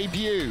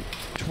debut.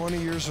 20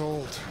 years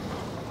old.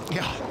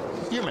 Yeah,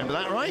 you remember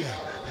that, right? Yeah.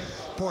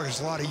 Boy,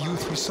 there's a lot of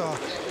youth. We saw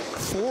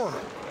 4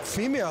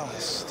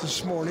 females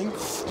this morning,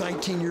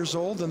 19 years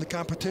old in the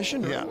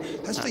competition. Yeah,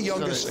 that's the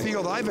youngest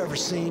field I've ever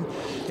seen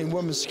in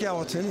women's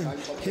skeleton. And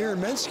here in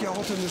men's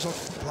skeleton, there's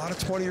a lot of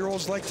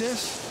 20-year-olds like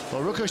this.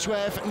 Well,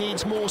 Rukoshwev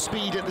needs more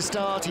speed at the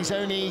start. He's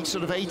only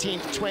sort of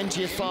 18th,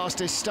 20th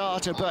fastest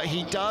starter, but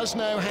he does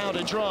know how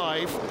to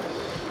drive.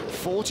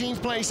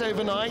 14th place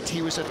overnight.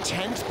 He was a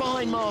 10th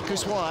behind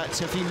Marcus Wyatt.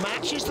 So if he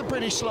matches the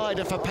British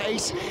slider for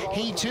pace,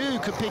 he too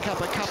could pick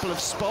up a couple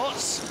of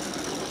spots.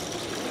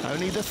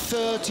 Only the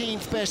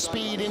 13th best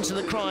speed into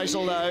the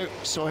Kreisel, though.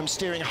 Saw him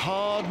steering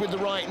hard with the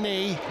right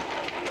knee.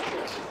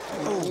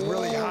 Oh,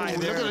 really high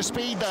there. Look at the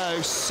speed, though.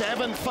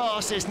 7th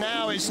fastest.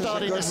 Now it's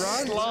starting to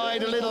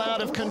slide a little out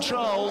of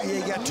control. Yeah,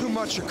 you got too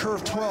much of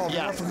curve 12.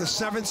 Yeah. From the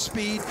 7th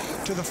speed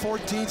to the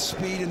 14th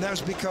speed, and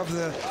that's because of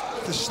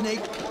the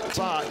snake.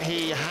 But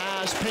he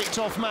has picked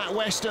off Matt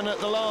Weston at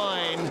the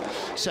line.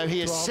 So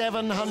he is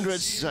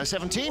 1700s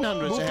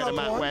ahead of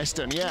Matt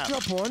Weston. Yeah.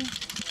 Up one.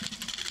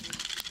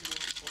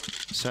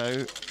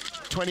 So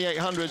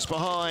 2800s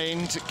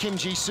behind Kim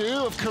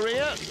Ji-soo of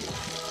Korea.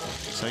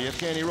 So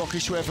Yevgeny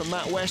Rukoshwev and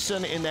Matt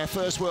Weston in their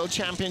first World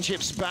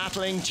Championships,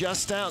 battling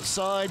just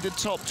outside the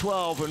top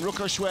 12, and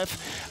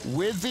Rukoshwev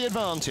with the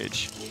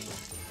advantage.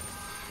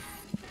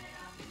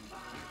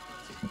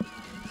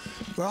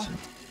 Well,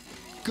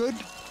 good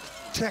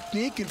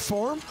technique and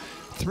form.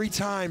 3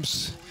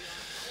 times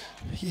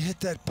he hit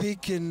that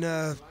peak in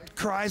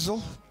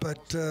Kreisel,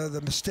 but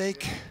the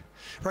mistake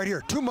right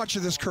here, too much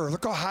of this curve.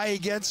 Look how high he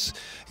gets.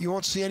 You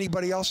won't see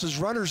anybody else's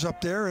runners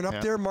up there, and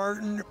up there,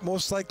 Martin,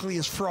 most likely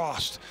is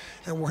frost.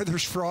 And where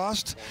there's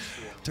frost,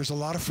 there's a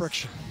lot of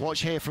friction.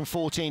 Watch here from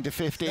 14 to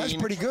 15. That's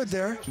pretty good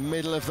there.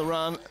 Middle of the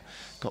run.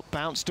 Got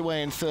bounced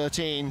away in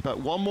 13, but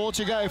one more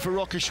to go for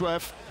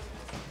Rukoshwev.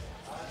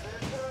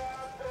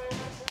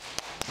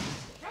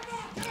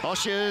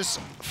 Osh's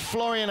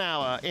Florian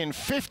Auer in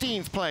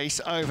 15th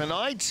place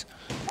overnight.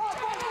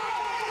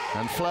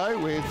 And Flo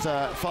with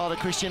Father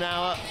Christian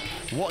Auer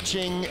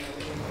watching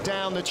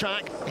down the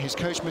track. His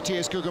coach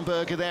Matthias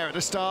Guggenberger there at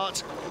the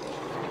start.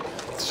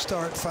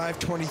 Start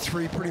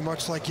 5:23, pretty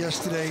much like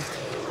yesterday.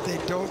 They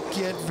don't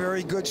get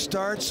very good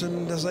starts,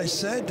 and as I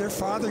said, their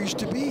father used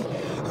to be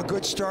a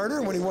good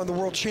starter when he won the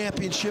World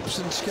Championships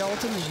in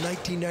skeleton in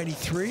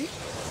 1993.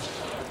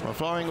 Well,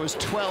 Florian was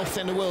 12th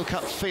in the World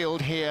Cup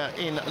field here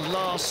in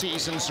last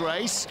season's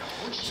race.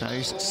 So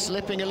he's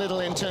slipping a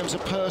little in terms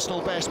of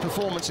personal best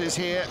performances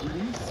here.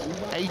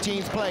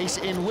 18th place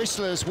in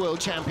Whistler's World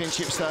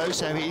Championships, though,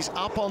 so he's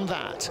up on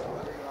that.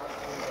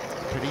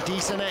 Pretty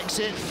decent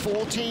exit,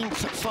 14th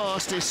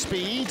fastest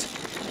speed.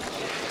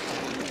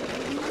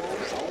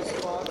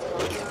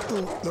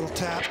 Ooh, little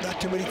tap,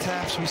 not too many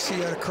taps we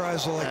see out of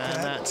Kreisel like that.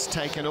 And that's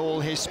taken all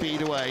his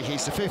speed away.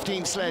 He's the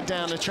 15th sled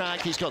down the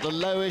track. He's got the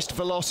lowest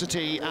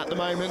velocity at the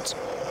moment.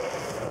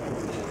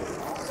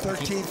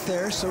 13th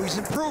there, so he's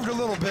improved a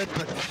little bit,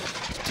 but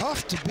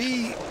tough to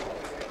be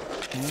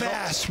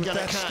fast with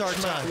that start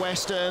time. Matt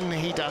Weston,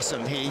 he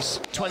doesn't.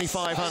 He's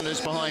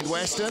 2500s behind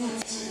Weston,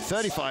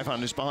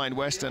 3500s behind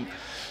Weston.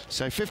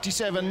 So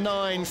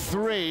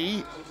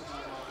 57.93.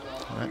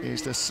 That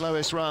is the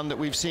slowest run that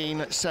we've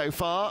seen so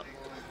far.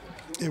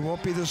 It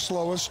won't be the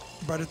slowest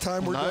by the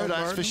time we're done, No, that's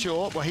Martin. for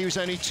sure. Well, he was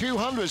only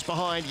 200s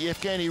behind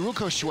Yevgeny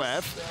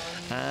Rukoshwev,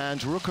 and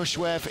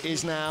Rukoshwev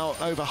is now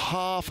over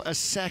half a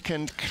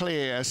second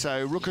clear.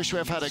 So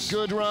Rukoshwev had a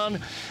good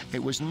run.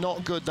 It was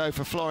not good, though,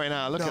 for Florian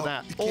Auer. Look at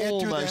that,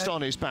 almost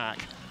on his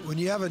back. When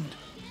you have a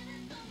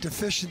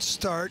deficient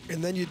start,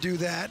 and then you do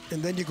that,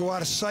 and then you go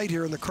out of sight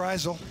here in the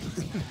Kreisel.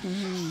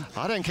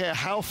 I don't care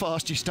how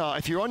fast you start.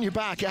 If you're on your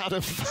back out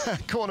of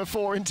corner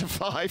 4 into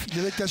 5. Do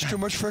you think that's too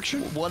much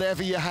friction?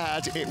 Whatever you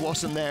had, it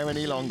wasn't there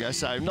any longer.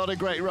 So not a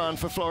great run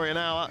for Florian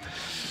Auer.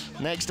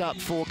 Next up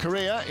for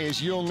Korea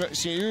is Jung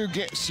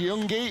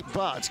Seung-gi,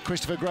 but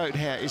Christopher Grote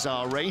here is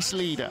our race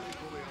leader.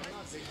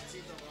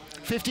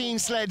 15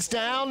 sleds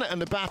down, and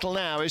the battle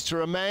now is to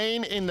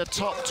remain in the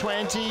top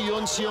 20.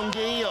 Yoon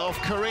Seung-gi of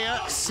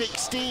Korea,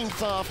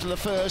 16th after the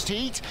first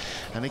heat,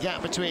 and the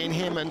gap between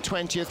him and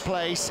 20th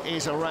place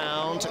is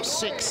around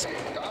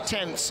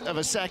 0.6 of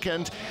a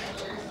second,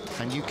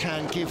 and you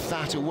can give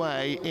that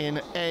away in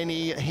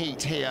any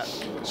heat here.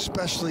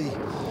 Especially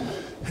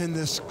in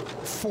this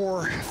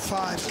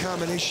 4-5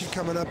 combination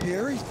coming up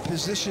here. He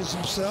positions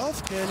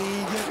himself. Can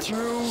he get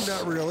through?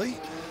 Not really.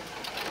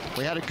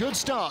 We had a good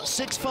start,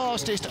 6th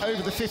fastest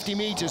over the 50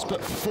 meters,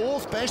 but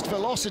 4th best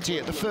velocity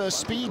at the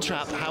first speed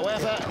trap.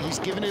 However, he's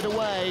given it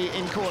away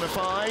in corner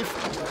 5.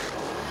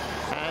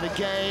 And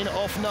again,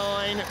 off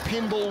 9,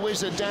 pinball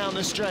wizard down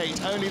the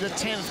straight. Only the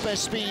 10th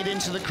best speed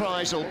into the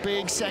Kreisel.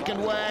 Big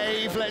second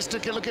wave. Let's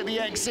take a look at the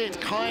exit.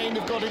 Kind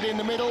of got it in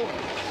the middle.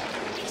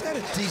 He's had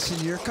a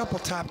decent year, a couple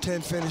top 10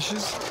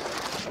 finishes.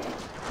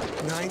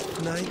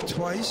 Ninth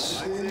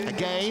twice.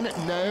 Again,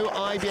 no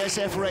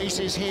IBSF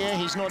races here.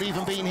 He's not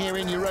even been here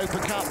in Europa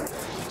Cup.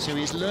 So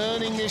he's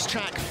learning this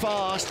track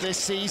fast this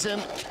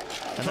season.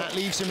 And that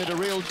leaves him at a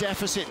real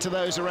deficit to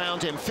those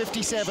around him.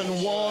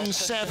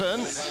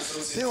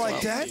 57.17. They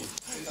like that?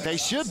 They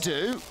should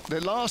do. The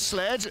last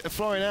sled,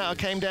 Florian Auer,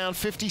 came down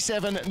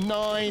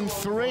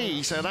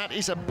 57.93. So that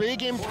is a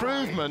big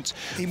improvement.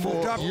 He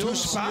moved up 2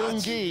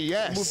 spots.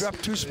 Yes. Moved up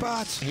 2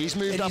 spots. He's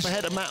moved up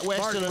ahead of Matt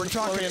Weston and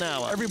Florian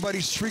Auer.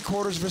 Everybody's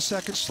 3/4 of a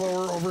second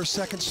slower, over a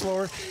second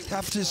slower.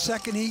 After his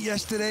second heat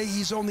yesterday,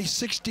 he's only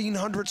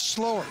 1/1600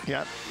 slower.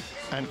 Yep.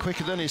 And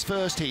quicker than his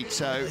first heat,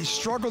 so... He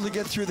struggled to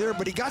get through there,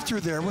 but he got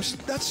through there.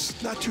 That's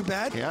not too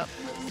bad. Yep.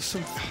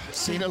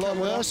 Seen a lot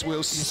worse.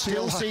 We'll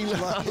still see a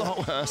lot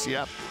worse,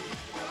 yep.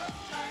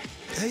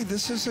 Hey,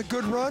 this is a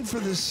good run for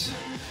this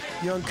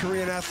young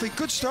Korean athlete.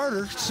 Good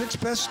starter,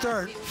 6th best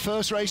start.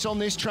 First race on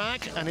this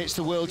track, and it's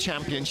the World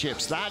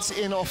Championships. That's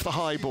in off the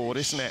high board,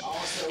 isn't it?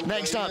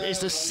 Next up is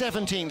the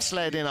 17th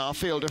sled in our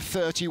field of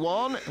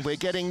 31. We're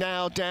getting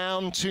now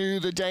down to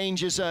the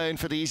danger zone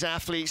for these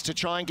athletes to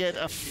try and get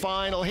a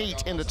final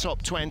heat in the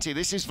top 20.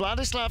 This is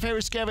Vladislav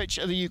Heriskevich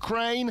of the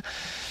Ukraine.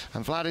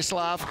 And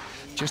Vladislav,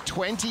 just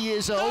 20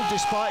 years old,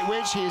 despite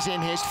which he is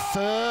in his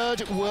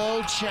 3rd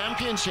World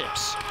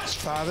Championships. His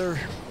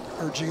father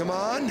urging him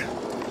on.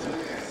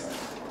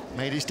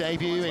 Made his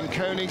debut in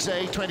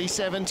Koenigsegg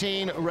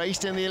 2017,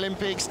 raced in the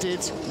Olympics, did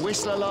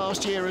Whistler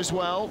last year as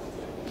well.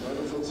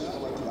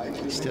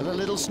 Still a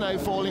little snow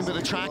falling, but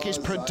the track is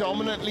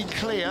predominantly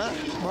clear.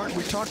 Martin,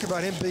 we talked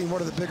about him being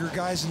one of the bigger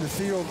guys in the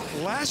field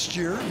last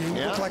year.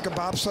 He looked like a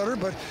bobsledder,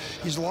 but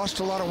he's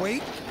lost a lot of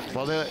weight.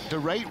 Well, the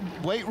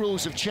weight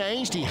rules have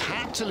changed. He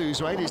had to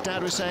lose weight. His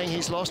dad was saying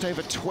he's lost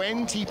over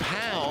 20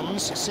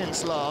 pounds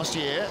since last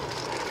year.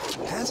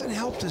 Hasn't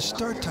helped his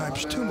start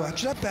times too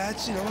much. Not bad,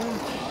 you know,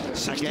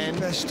 16th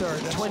best start.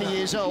 That's 20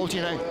 years old,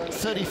 you know,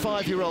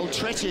 35-year-old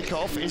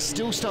Tretyakov is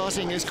still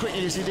starting as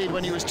quickly as he did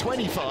when he was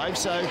 25,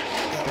 so...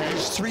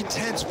 He's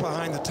 3/10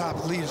 behind the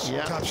top leaders,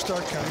 top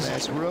start guys.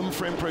 There's room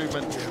for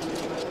improvement.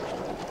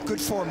 Good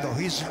form, though.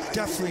 He's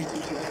definitely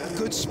a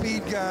good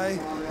speed guy.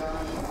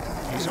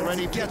 He's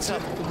already picked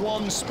up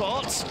 1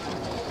 spot.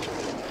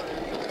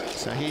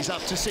 So he's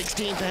up to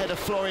 16th ahead of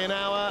Florian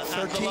Auer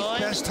at the line.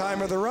 13th best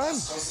time of the run.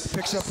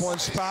 Picks up 1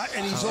 spot,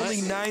 and he's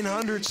only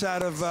 900ths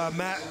out of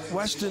Matt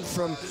Weston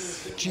from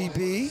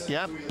GB.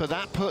 Yeah, but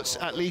that puts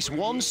at least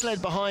 1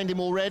 sled behind him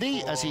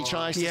already as he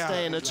tries to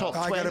stay in the top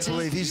 20. I got to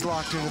believe he's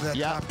locked into that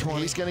top 20.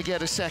 He's going to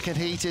get a second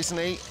heat, isn't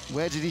he?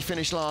 Where did he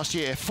finish last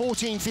year?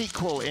 14th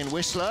equal in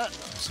Whistler.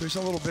 So he's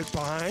a little bit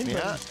behind.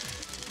 Yeah. But,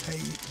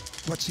 hey,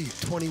 what's he,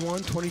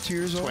 21, 22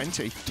 years old?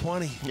 20.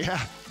 20.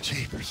 Yeah.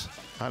 Jeepers.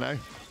 I know.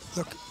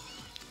 Look,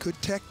 good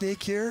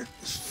technique here.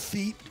 His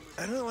feet,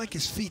 I don't like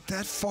his feet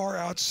that far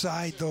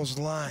outside those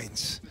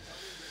lines.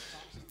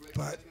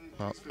 But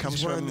well,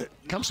 comes from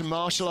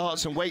martial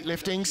arts and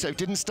weightlifting, so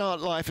didn't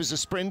start life as a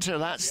sprinter.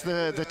 That's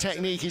the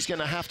technique he's going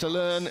to have to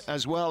learn,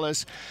 as well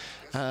as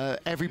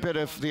every bit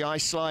of the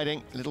ice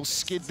sliding. Little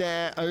skid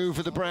there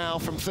over the brow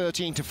from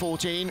 13 to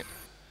 14.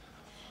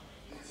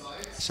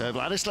 So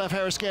Vladislav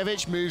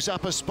Heriskevich moves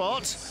up a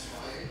spot,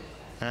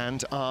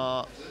 and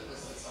our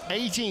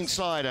 18th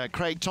slider,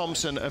 Craig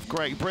Thompson of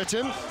Great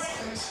Britain.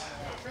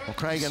 Well,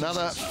 Craig,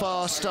 another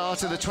fast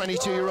starter, the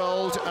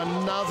 22-year-old,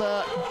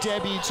 another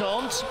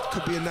debutante.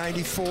 Could be a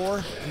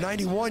 94,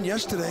 91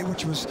 yesterday,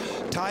 which was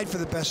tied for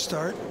the best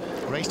start.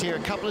 Raced here a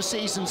couple of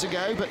seasons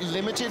ago, but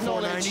limited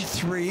knowledge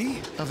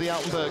of the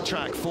Altenberg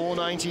track.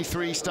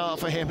 493 start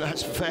for him.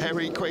 That's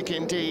very quick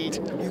indeed.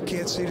 You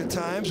can't see the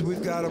times.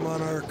 We've got them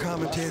on our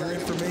commentator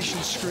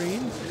information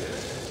screen.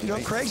 You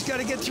know, Craig's got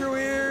to get through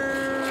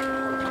here.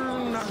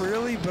 Not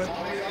really, but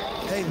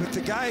hey, with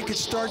the guy who could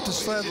start the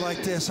sled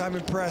like this, I'm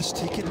impressed.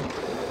 He could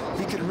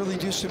really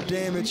do some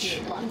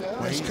damage.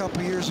 Next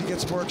couple of years, he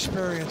gets more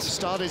experience.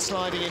 Started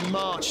sliding in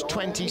March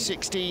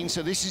 2016,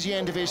 so this is the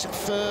end of his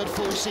 3rd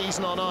full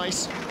season on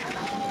ice.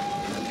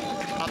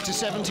 Up to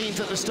 17th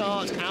at the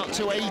start, out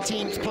to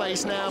 18th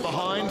place now,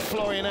 behind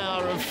Florian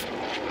Auer of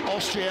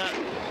Austria.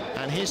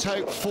 And his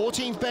hope,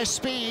 14th best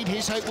speed,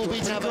 his hope will be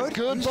to have a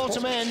good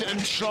bottom end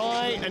and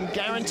try and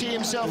guarantee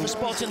himself a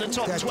spot in the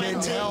top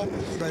 20. Help,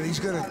 but he's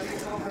gonna,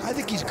 I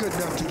think he's good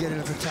enough to get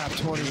into the top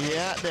 20.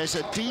 Yeah, there's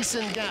a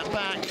decent gap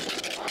back.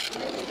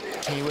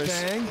 He was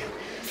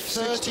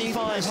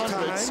 35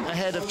 hundredths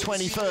ahead of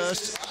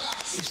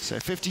 21st. So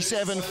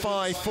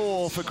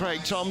 57.54 for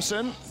Craig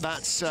Thompson.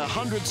 That's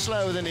 100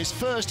 slower than his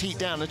first heat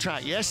down the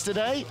track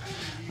yesterday.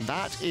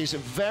 That is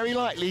very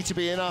likely to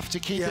be enough to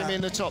keep him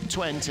in the top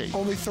 20.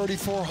 Only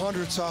 34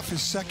 hundredths off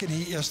his second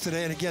heat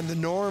yesterday, and again, the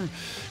norm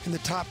in the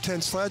top 10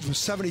 sleds was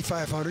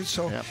 7,500.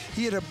 So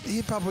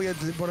he probably had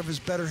one of his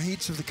better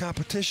heats of the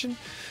competition.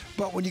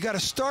 But when you got to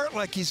start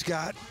like he's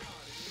got,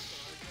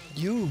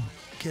 you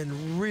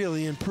can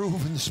really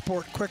improve in the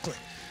sport quickly.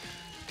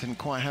 Didn't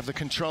quite have the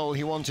control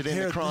he wanted in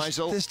the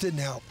Kreisel. This didn't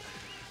help.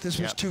 This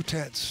was too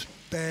tense.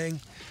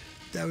 Bang.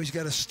 Now he's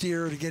got to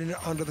steer to get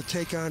under the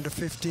take-on to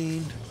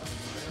 15.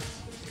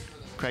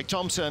 Craig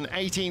Thompson,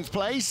 18th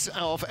place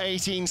of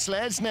 18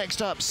 sleds.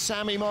 Next up,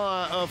 Sammy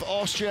Meyer of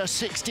Austria,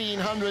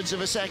 1600ths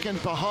of a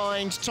second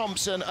behind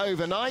Thompson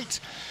overnight.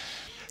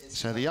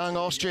 So the young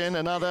Austrian,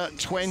 another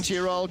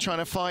 20-year-old trying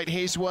to fight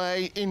his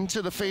way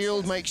into the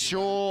field, make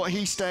sure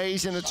he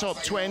stays in the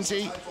top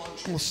 20.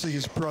 We'll see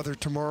his brother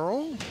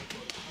tomorrow.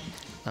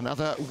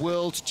 Another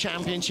World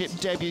Championship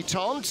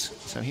debutant,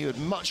 so he would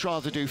much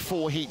rather do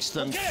 4 heats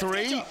than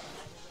 3.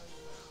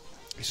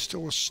 He's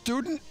still a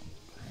student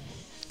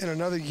and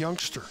another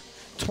youngster,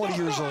 20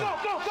 years old.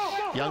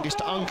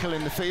 Youngest uncle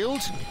in the field,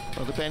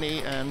 Brother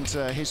Benny and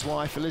his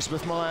wife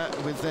Elizabeth Meyer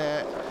with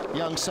their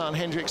young son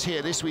Hendrix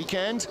here this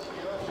weekend.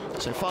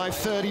 So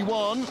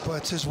 5:31. But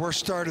it's his worst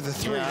start of the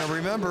 3. Now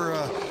remember,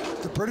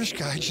 the British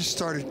guy just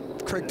started,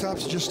 Craig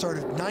Thompson just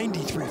started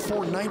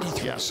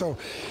 493. So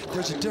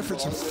there's a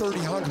difference of 30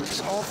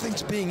 hundredths. All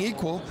things being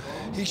equal,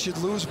 he should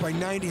lose by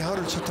 90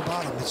 hundredths at the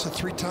bottom. It's a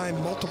 3-time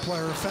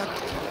multiplier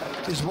effect,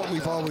 is what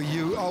we've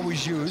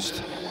always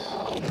used.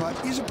 But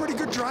he's a pretty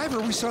good driver.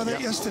 We saw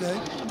that yesterday.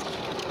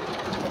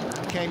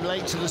 Came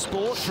late to the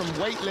sport from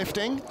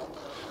weightlifting,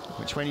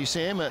 which when you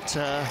see him at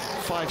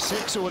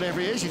 5'6" or whatever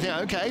he is, you think,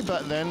 okay,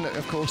 but then,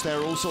 of course, there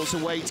are all sorts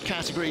of weight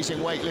categories in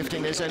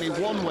weightlifting. There's only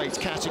one weight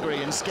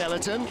category in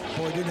skeleton.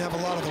 Boy, he didn't have a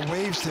lot of the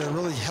waves there,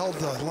 really held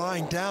the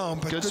line down,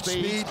 but good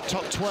speed.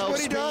 Top 12 what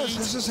he does.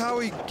 This is how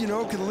he,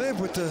 can live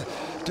with the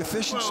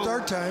deficient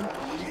start time.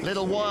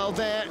 Little while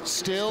there,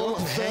 still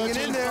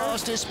 13th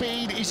fastest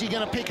speed. Is he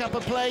going to pick up a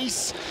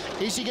place?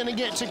 Is he going to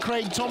get to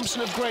Craig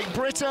Thompson of Great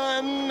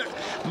Britain?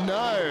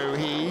 No,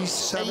 he's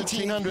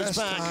 1800s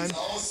back. Time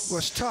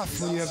was tough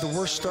when you have the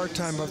worst start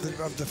time of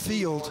the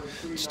field.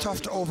 It's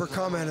tough to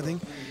overcome anything.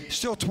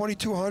 Still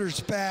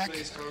 2200s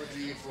back.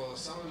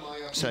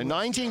 So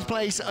 19th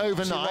place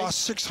overnight. He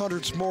lost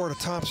 600s more to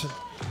Thompson.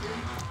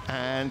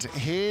 And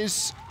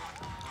his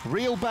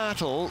real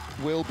battle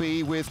will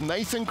be with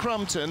Nathan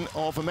Crumpton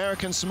of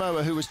American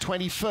Samoa, who was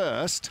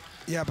 21st.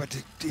 Yeah, but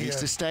he's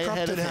to stay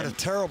ahead of him. Crumpton had a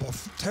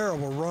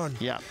terrible run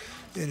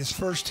in his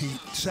first heat.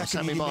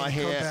 Second heat, he made a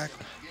comeback.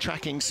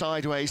 Tracking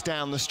sideways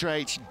down the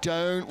straight.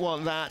 Don't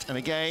want that. And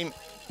again,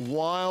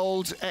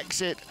 wild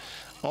exit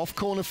off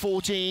corner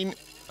 14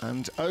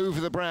 and over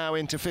the brow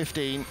into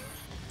 15.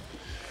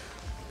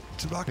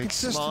 It's about big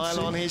consistency. Smile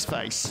on his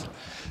face.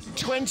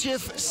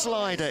 20th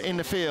slider in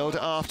the field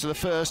after the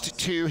first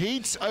 2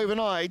 heats.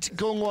 Overnight,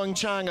 Gongwang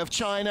Chang of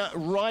China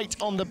right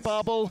on the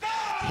bubble.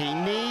 He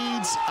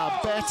needs a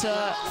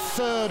better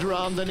third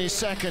run than his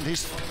second.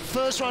 His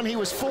first run, he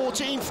was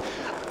 14th.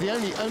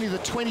 Only the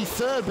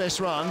 23rd best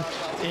run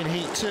in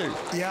Heat 2.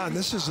 Yeah, and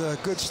this is a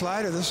good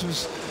slider. This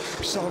was,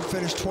 we saw him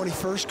finish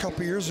 21st a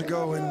couple years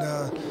ago in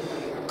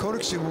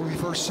Kodaksee when we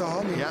first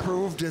saw him. He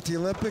improved at the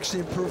Olympics. He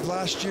improved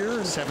last year.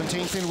 And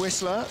 17th in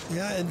Whistler.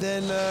 Yeah, and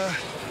then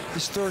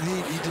his third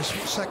heat,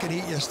 second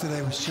heat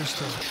yesterday was just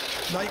a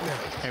nightmare.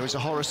 It was a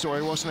horror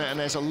story, wasn't it? And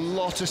there's a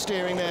lot of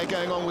steering there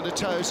going on with the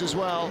toes as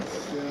well.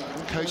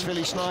 Coach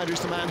Willy Schneider is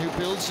the man who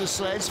builds the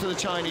sleds for the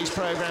Chinese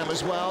program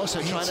as well,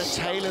 so trying to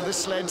tailor the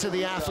sled to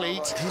the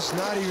athlete. He's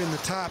not even the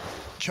top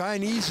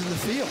Chinese in the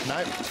field.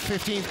 No,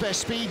 15th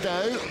best speed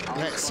though.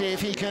 Let's see if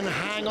he can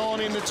hang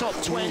on in the top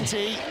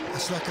 20.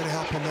 That's not going to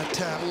help on that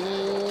tap.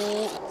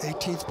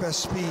 18th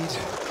best speed.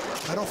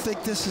 I don't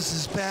think this is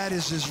as bad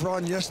as his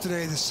run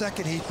yesterday, the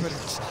second heat, but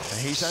it's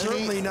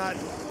certainly not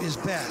his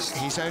best.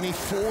 He's only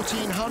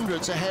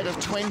 1400ths ahead of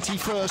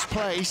 21st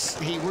place.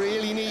 He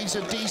really needs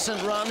a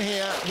decent run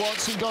here.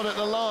 What's he got at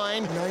the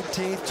line?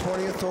 19th,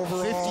 20th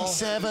overall.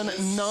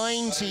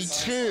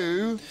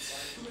 57.92.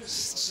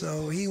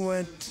 So he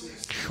went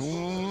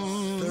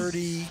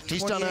 30,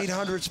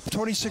 2800s,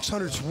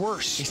 2600s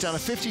worse. He's done a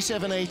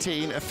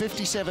 57.18, a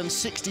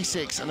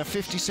 57.66, and a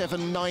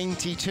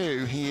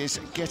 57.92. He is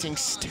getting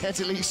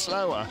steadily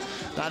slower.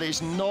 That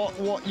is not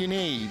what you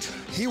need.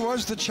 He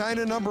was the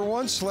China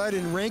 #1 sled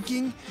in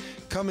ranking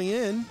coming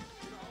in.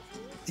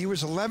 He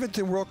was 11th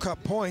in World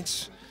Cup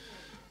points.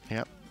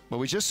 Yep. Well,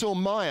 we just saw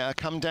Meyer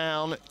come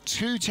down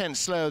 2/10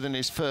 slower than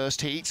his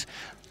first heat.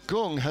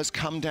 Gung has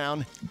come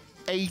down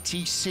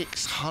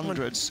 86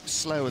 hundredths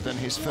slower than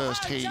his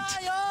first heat.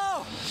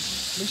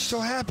 He's still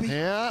happy.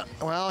 Yeah,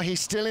 well, he's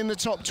still in the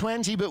top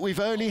 20, but we've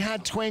only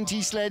had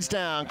 20 sleds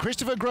down.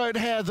 Christopher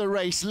Groothair, the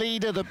race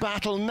leader. The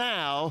battle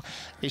now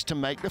is to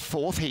make the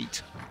 4th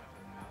heat.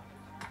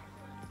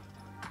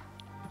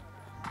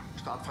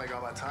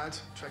 Startfreigabe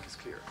erteilt. Track is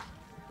clear.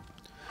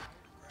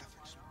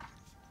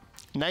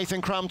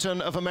 Nathan Crumpton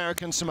of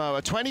American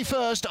Samoa,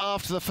 21st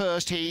after the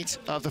first heat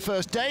of the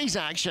first day's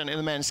action in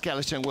the Men's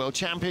Skeleton World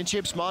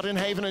Championships. Martin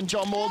Haven and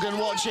John Morgan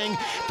watching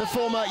the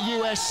former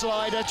US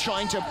slider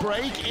trying to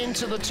break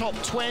into the top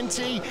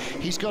 20.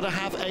 He's got to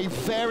have a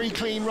very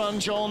clean run,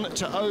 John,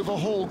 to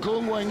overhaul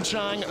Gung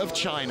Wenchang of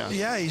China.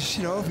 Yeah, he's,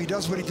 you know, if he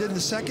does what he did in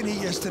the second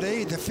heat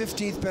yesterday, the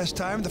 15th best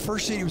time. The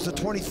first heat, he was the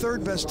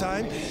 23rd best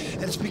time.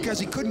 And it's because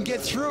he couldn't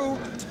get through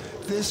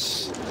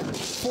this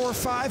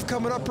 4-5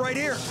 coming up right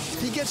here.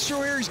 If he gets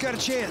through here, he's got a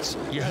chance.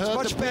 You heard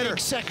much the better. Big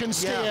second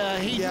steer.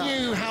 He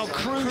knew how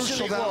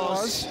crucial it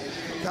was.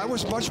 That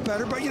was much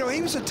better, but you know,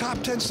 he was a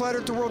top 10 slider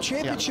at the World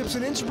Championships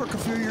in Innsbruck a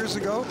few years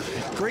ago.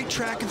 Great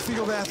track and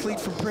field athlete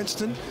from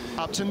Princeton.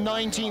 Up to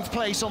 19th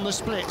place on the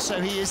split, so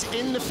he is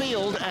in the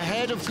field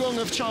ahead of Gung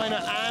of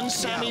China and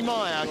Sammy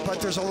Meyer. But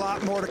there's a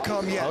lot more to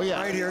come yet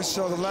right here.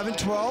 So the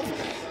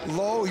 11-12,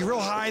 low, real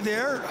high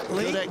there.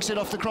 Good exit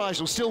off the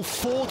Kreisel, still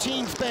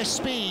 14th best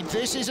speed.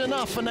 This is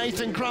enough for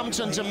Nathan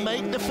Crumpton to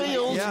make the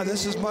field. Yeah,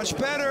 this is much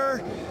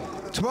better.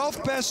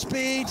 12th best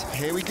speed.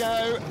 Here we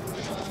go.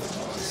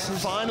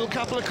 Final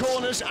couple of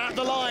corners at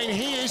the line.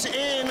 He is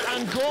in,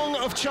 and Gung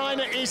of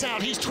China is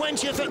out. He's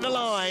 20th at the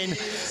line.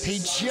 He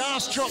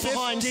just dropped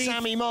behind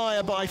Sammy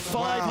Meyer by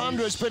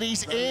 500s, but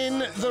he's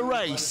in the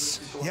race.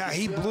 Yeah,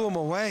 he blew him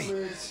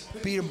away.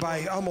 Beat him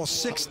by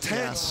almost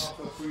 6/10.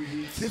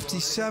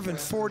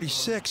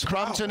 57-46.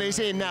 Crumpton is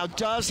in. Now,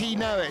 does he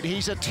know it?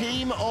 He's a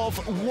team of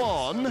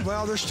one.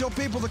 Well, there's still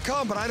people to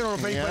come, but I don't know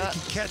if anybody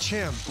can catch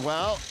him.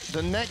 Well,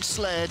 the next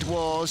sled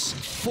was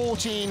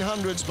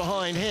 1400s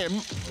behind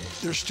him.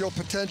 There's still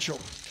potential.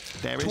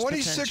 There is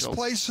 26th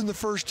place in the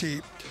first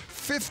heat,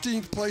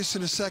 15th place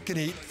in the second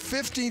heat,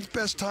 15th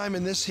best time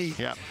in this heat.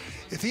 Yeah.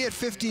 If he had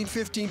 15,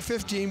 15,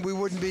 15, we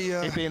wouldn't be...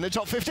 He'd be in the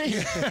top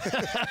 15.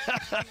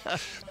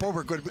 Boy,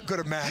 we're good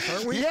at math,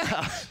 aren't we?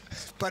 Yeah.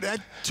 But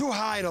at too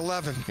high at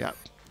 11. Yeah.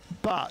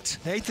 But...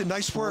 Nathan,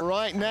 nice work.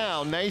 Right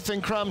now,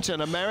 Nathan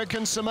Crumpton,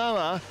 American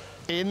Samoa,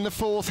 in the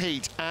fourth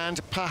heat.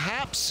 And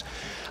perhaps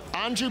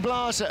Andrew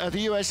Blaser of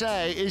the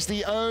USA is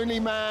the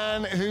only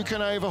man who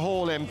can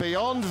overhaul him.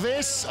 Beyond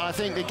this, I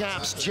think the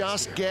gaps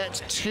just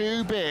get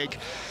too big.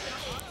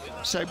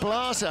 So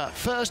Blaser,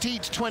 first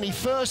heat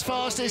 21st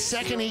fastest,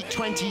 second heat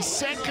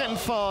 22nd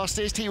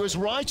fastest. He was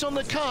right on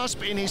the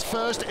cusp in his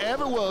first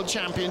ever World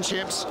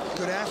Championships.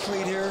 Good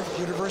athlete here,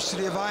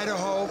 University of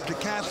Idaho,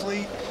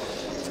 decathlete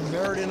from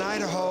Meriden,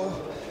 Idaho.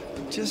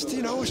 Just,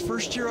 you know, his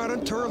first year out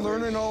on tour,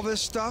 learning all this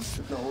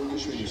stuff.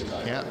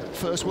 Yeah,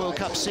 first World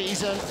Cup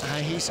season,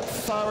 he's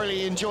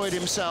thoroughly enjoyed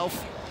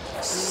himself.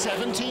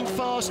 17th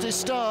fastest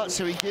start,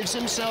 so he gives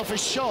himself a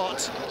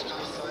shot.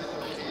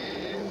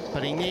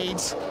 But he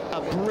needs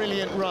a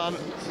brilliant run.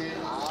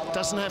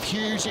 Doesn't have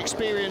huge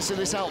experience in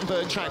this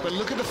Altenberg track, but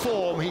look at the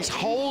form. He's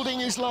holding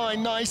his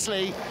line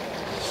nicely.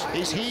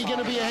 Is he going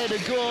to be ahead of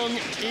Gung?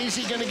 Is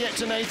he going to get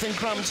to Nathan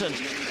Crumpton?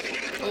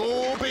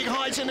 Oh, big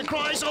heights in the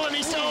Kreisel, and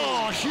he's,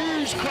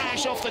 huge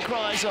crash off the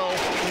Kreisel.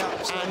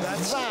 Yeah, so and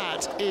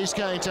that is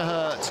going to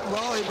hurt.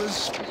 Well, it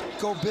was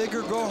go big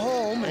or go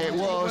home. It was.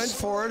 He went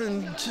for it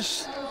and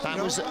just... That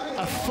was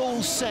a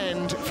full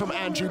send from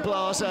Andrew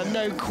Blaser.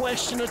 No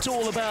question at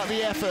all about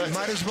the effort.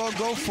 Might as well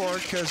go for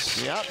it,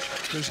 because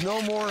there's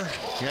no more...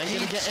 You ain't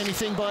going to get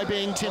anything by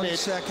being timid.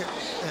 Second,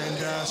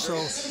 and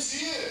so...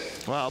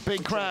 Well,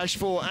 big crash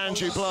for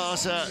Andrew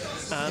Blaser,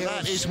 and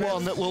that is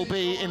one that will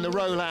be in the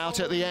rollout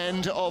at the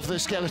end of the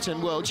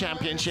Skeleton World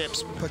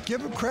Championships. But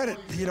give him credit,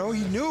 you know,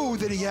 he knew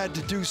that he had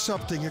to do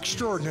something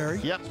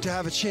extraordinary to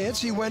have a chance.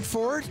 He went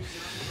for it.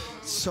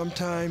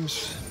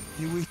 Sometimes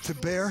you eat the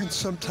bear, and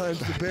sometimes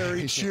the bear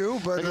eats you.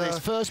 But his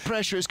first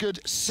pressure is good.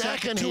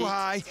 Second too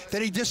high,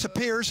 then he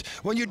disappears.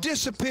 When you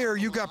disappear,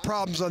 you got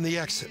problems on the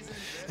exit,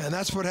 and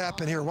that's what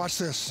happened here. Watch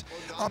this.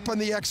 Up on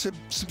the exit,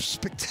 some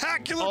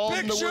spectacular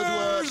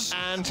pictures.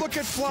 And look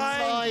at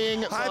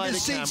flying. I haven't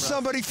seen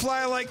somebody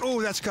fly like,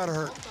 oh, that's gotta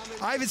hurt.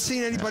 I haven't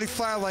seen anybody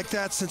fly like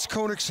that since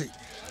Koenigsegg,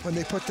 when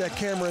they put that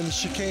camera in the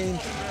chicane.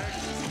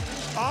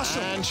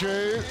 Awesome.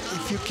 Andrew.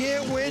 If you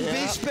can't win,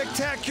 be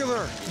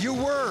spectacular. You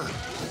were.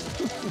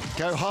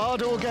 Go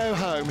hard or go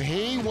home.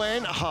 He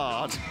went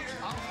hard.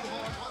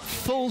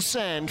 Full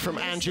send from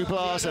Andrew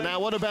Blaser. Now,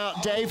 what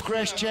about Dave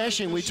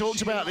Greshcheshin? We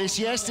talked about this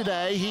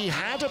yesterday. He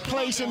had a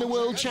place in the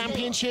World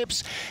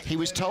Championships. He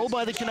was told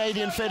by the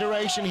Canadian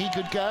Federation he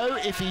could go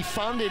if he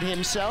funded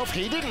himself.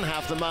 He didn't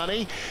have the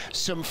money.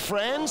 Some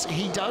friends,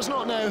 he does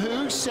not know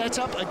who, set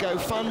up a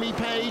GoFundMe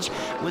page.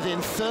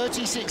 Within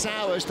 36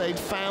 hours, they'd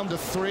found the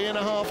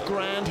 $3.5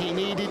 grand he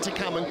needed to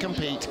come and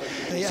compete.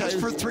 He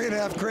asked for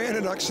 $3.5 grand,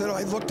 and I said,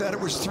 I looked at it,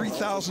 was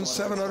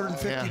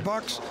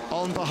 $3,750.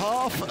 On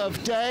behalf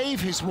of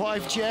Dave, his wife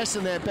Jess,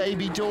 and their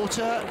baby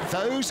daughter,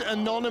 those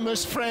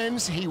anonymous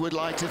friends, he would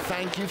like to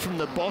thank you from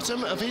the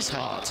bottom of his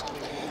heart.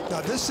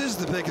 Now, this is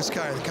the biggest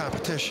guy in the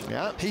competition.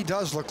 Yeah. He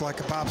does look like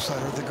a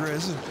bobsledder, the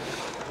Grizz. And,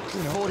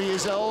 you know. 40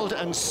 years old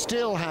and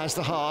still has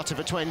the heart of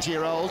a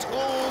 20-year-old.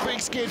 Oh, big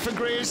skid for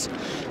Grizz.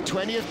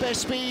 20th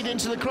best speed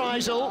into the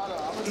Kreisel.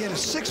 He had a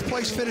 6th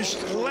place finish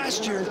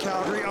last year in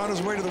Calgary on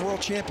his way to the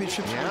World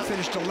Championships. He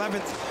finished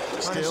 11th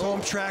on his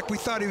home track. We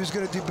thought he was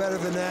going to do better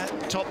than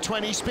that. Top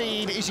 20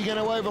 speed. Is he going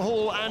to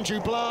overhaul Andrew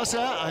Blaser?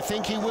 I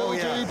think he will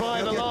do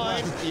by the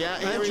line. Yeah,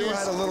 Andrew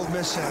had a little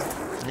mishap.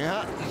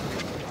 Yeah,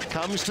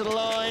 comes to the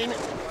line.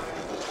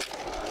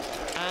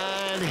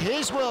 And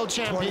his World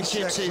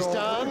Championships is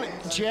done.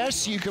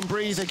 Jess, you can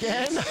breathe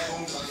again.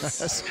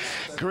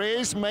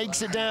 Grizz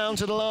makes it down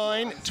to the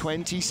line.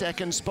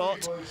 22nd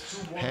spot,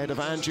 ahead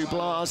of Andrew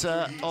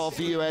Blaser of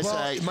the USA.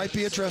 Well, it might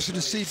be interesting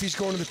to see if he's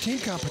going to the team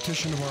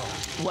competition tomorrow.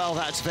 Well,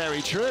 that's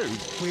very true.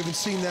 We haven't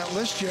seen that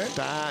list yet.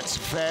 That's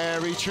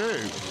very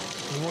true.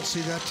 We won't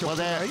see that till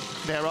tonight.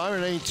 There are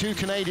only 2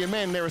 Canadian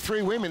men. There are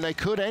 3 women. They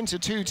could enter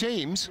 2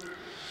 teams.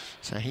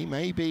 So he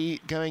may be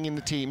going in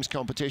the teams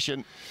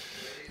competition.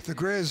 The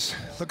Grizz,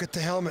 look at the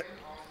helmet.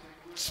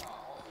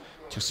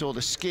 Just saw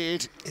the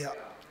skid. Yeah.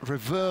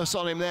 Reverse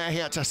on him there. He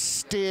had to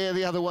steer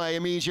the other way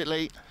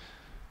immediately.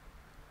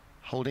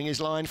 Holding his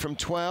line from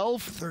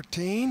 12.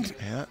 13.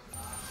 Yeah.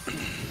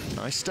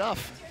 Nice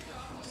stuff.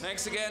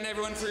 Thanks again,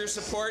 everyone, for your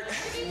support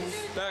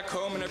back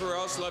home and everywhere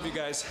else. Love you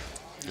guys.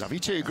 Love you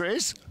too,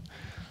 Grizz.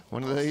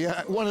 One of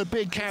the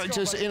big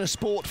characters in a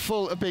sport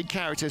full of big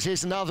characters.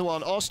 Here's another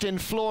one. Austin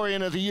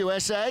Florian of the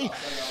USA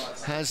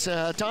has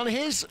done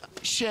his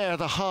share of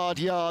the hard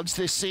yards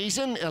this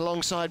season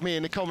alongside me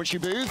in the commentary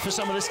booth for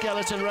some of the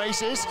skeleton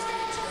races.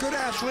 Good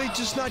athlete,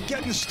 just not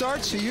getting the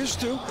starts he used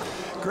to.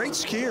 Great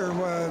skier,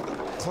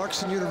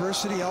 Clarkson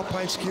University,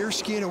 alpine skier,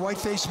 skiing at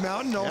Whiteface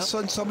Mountain. All of a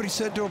sudden somebody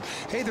said to him,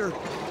 hey, they're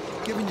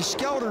giving you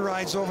skeleton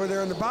rides over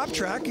there on the bob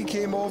track. He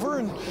came over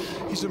and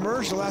he's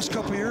emerged the last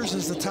couple of years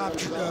as the top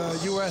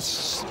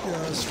U.S.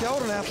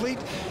 Skeleton athlete.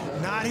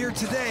 Not here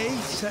today,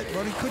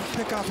 but he could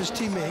pick off his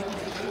teammate.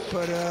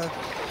 But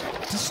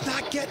just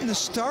not getting the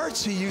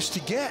starts he used to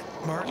get,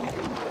 Martin.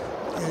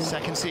 And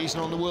second season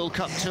on the World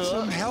Cup Tour.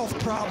 Some health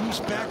problems,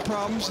 back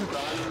problems. And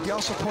he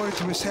also pointed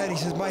to his head. He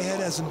says, my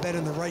head hasn't been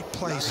in the right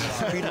place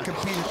for me to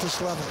compete at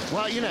this level.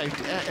 Well, you know,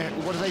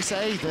 what do they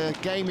say? The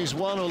game is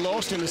won or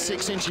lost in the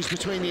 6 inches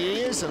between the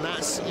ears, and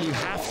that's, you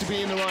have to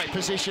be in the right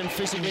position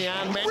physically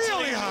and mentally.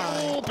 Really high.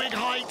 Oh, big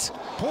height.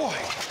 Boy.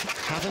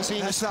 Haven't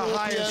seen the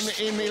Scorpion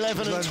in the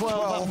 11 and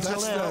 12 up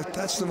until now.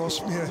 That's the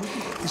most,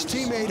 his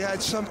teammate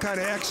had some kind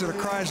of exit of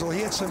Kreisel.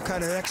 He had some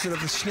kind of exit of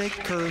the snake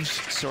curves.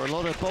 Saw a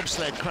lot of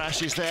bobsled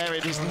crashes there.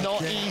 It is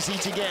not easy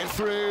to get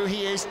through.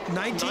 He is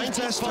 19th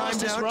best time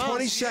down,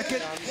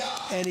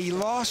 22nd, and he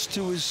lost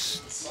to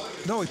his,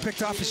 no, he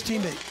picked off his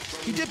teammate.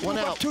 He did move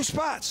up 2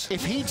 spots.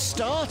 If he'd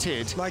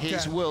started like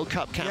his World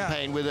Cup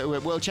campaign with a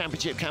World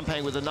Championship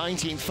campain with the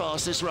 19th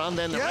fastest run,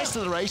 then the rest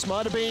of the race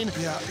might have been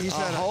a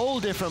whole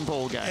different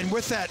ball game. And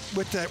with that,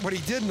 what he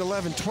did in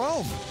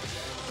 11-12,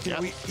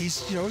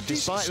 he's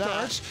decent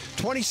starts,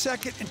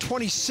 22nd and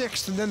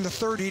 26th, and then the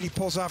third heat he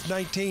pulls off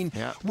 19.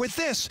 With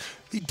this,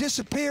 he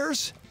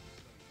disappears.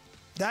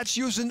 That's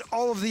using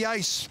all of the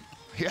ice.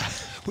 Yeah,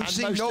 we've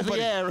seen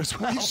nobody. Air as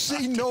well. We've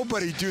seen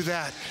nobody do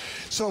that.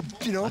 So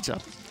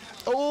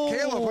Oh,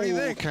 Caleb, what do you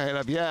think?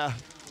 Caleb,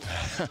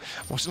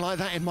 wasn't like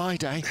that in my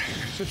day.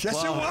 Yes,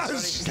 it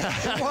was.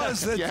 It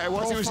was. Yeah, it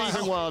was. It was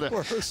even wilder.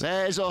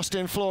 There's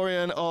Austin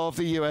Florian of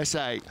the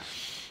USA.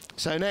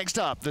 So next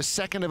up, the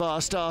second of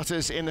our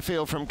starters in the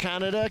field from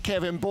Canada,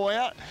 Kevin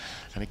Boyer.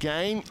 And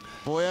again,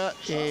 Boyer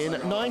in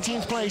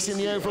 19th place in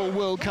the overall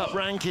World Cup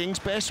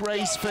rankings. Best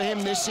race for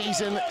him this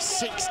season,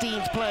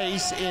 16th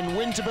place in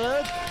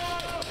Winterberg.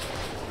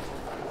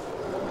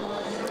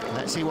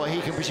 Let's see what he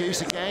can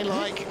produce again,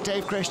 like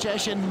Dave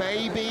Krestjeshin,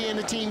 maybe in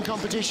a team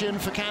competition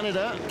for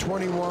Canada.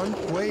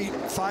 21, wait,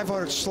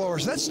 500 slower.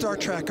 So that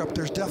start track up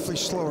there is definitely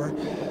slower.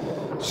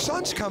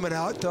 Sun's coming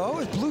out, though.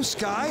 It's blue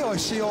sky. I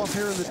see off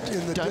here in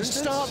the distance. Don't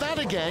start that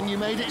again. You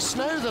made it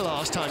snow the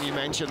last time you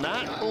mentioned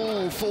that.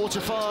 Oh, 4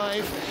 to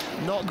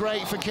 5. Not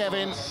great for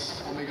Kevin.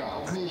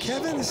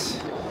 Kevin's,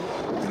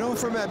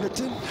 from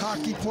Edmonton,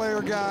 hockey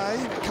player guy.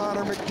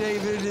 Connor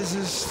McDavid is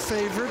his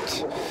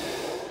favorite.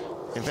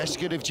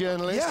 Investigative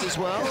journalist as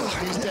well,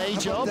 his day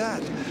job.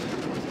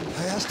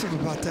 I asked him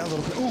about that a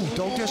little bit. Ooh,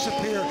 don't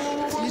disappear.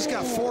 He's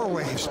got 4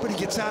 waves, but he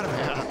gets out of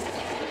it.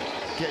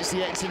 Gets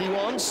the exit he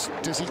wants.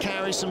 Does he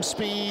carry some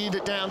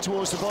speed down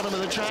towards the bottom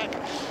of the track?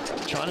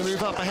 Trying to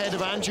move up ahead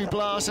of Andrew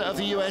Blaser of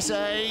the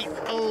USA.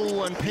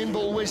 Oh, and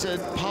Pinball Wizard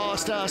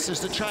past us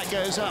as the track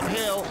goes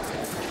uphill.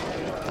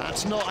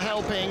 That's not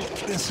helping.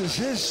 This is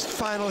his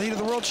final heat of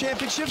the World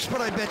Championships,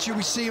 but I bet you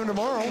we see him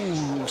tomorrow.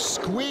 Ooh,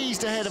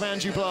 squeezed ahead of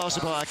Andrew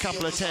Blaser by a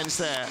couple of tenths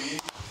there.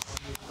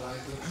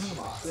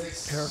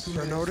 Eric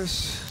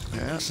Bernotis.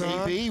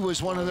 EB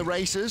was one of the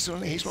racers.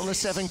 He's one of the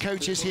 7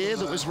 coaches here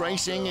that was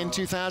racing in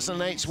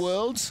 2008's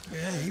Worlds.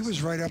 Yeah, he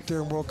was right up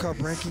there in World Cup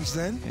rankings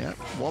then. Yeah,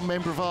 one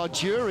member of our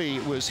jury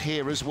was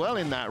here as well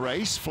in that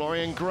race.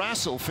 Florian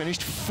Grassel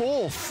finished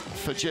 4th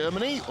for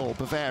Germany, or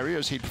Bavaria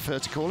as he'd prefer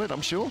to call it,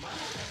 I'm sure.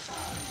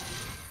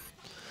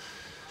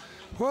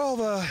 Well,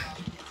 the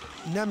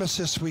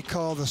nemesis we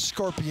call the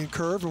scorpion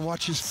curve, and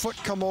watch his foot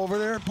come over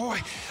there. Boy,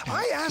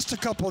 I asked a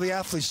couple of the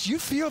athletes, do you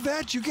feel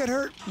that? You get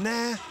hurt?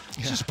 Nah,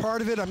 it's just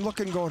part of it. I'm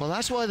looking going, well,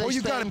 that's why they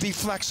you got to be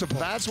flexible.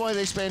 That's why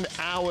they spend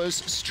hours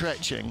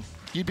stretching.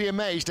 You'd be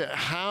amazed at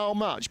how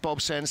much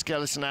bobsleigh and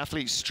skeleton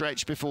athletes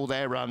stretch before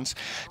their runs.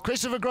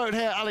 Christopher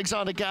Groothair,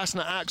 Alexander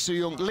Gassner, Axel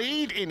Jung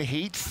lead in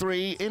Heat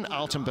 3 in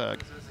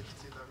Altenberg.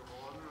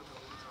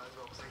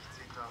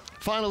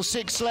 Final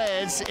 6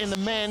 sleds in the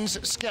men's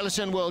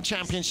skeleton world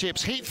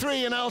championships. Heat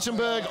 3 in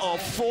Altenberg of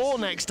 4.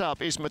 Next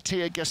up is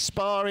Mattia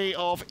Gaspari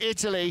of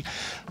Italy.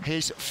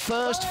 His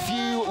first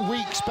few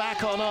weeks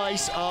back on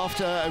ice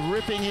after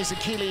ripping his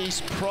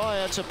Achilles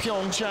prior to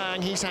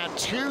Pyeongchang. He's had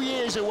 2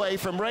 years away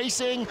from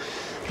racing.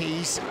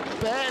 He's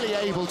barely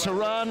able to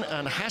run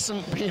and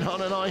hasn't been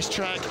on an ice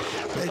track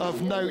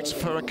of note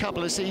for a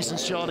couple of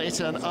seasons, John. It's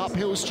an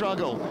uphill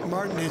struggle.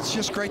 Martin, it's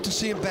just great to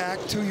see him back.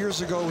 2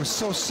 years ago, it was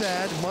so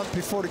sad. A month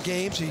before the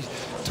games, he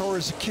tore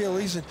his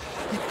Achilles, and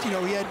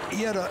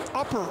he had an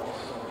upper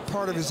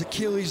part of his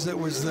Achilles that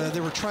was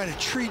they were trying to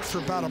treat for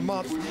about a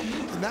month,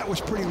 and that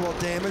was pretty well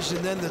damaged.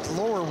 And then the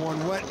lower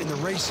one went in the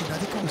racing. I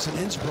think it was in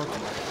Innsbruck.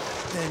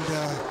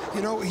 And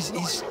you know, he's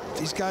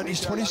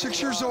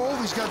 26 years old.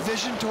 He's got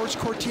vision towards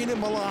Cortina,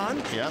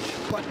 Milan. Yep.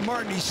 But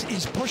Martin,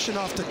 he's pushing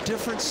off the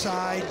different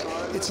side.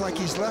 It's like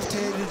he's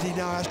left-handed. He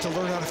now has to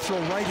learn how to throw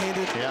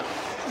right-handed. Yep.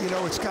 You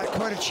know, it's got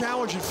quite a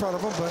challenge in front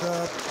of him,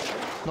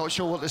 but not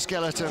sure what the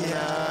skeleton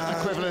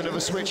equivalent of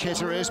a switch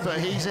hitter is, but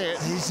he's it.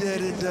 He's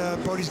it,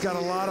 and Bodie's got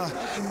a lot of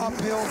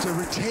uphill to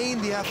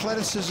retain the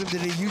athleticism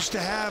that he used to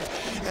have.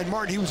 And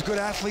Martin, he was a good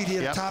athlete. He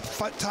had a top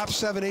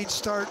 7-8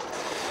 start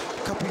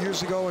a couple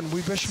years ago, and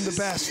we wish him the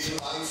best.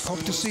 Hope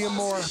to see him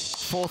more.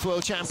 4th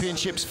World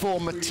Championships for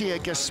Mattia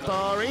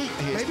Gaspari.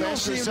 Maybe we'll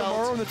see him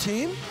tomorrow on the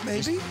team,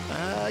 maybe?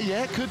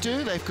 Yeah, could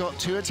do. They've got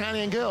 2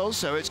 Italian girls,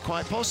 so it's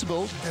quite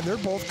possible. And they're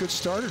both good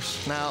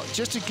starters. Now,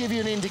 just to give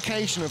you an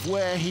indication of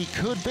where he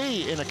could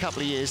be in a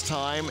couple of years'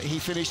 time, he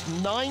finished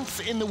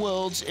 9th in the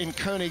Worlds in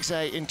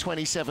Koenigsegg in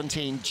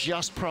 2017,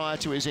 just prior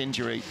to his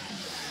injury.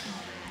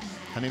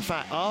 And in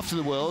fact, after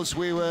the Worlds,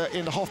 we were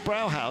in the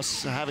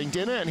Hofbrauhaus having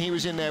dinner, and he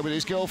was in there with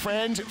his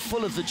girlfriend,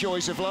 full of the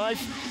joys of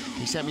life.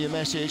 He sent me a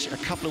message a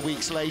couple of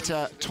weeks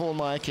later, torn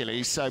my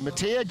Achilles. So,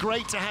 Mattia,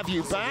 great to have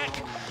you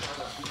back.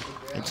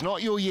 It's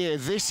not your year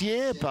this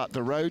year, but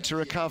the road to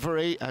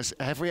recovery, as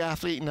every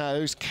athlete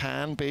knows,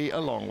 can be a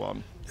long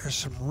one. There's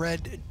some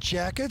red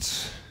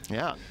jackets.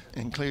 Yeah,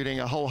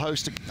 including a whole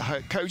host of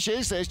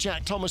coaches. There's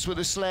Jack Thomas with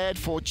a sled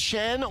for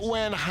Chen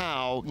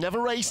Wenhao. Never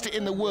raced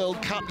in the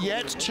World Cup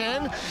yet,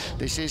 Chen.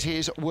 This is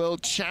his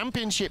World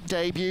Championship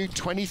debut,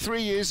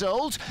 23 years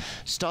old.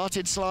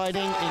 Started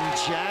sliding in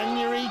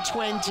January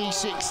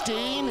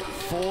 2016.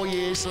 4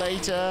 years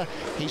later,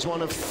 he's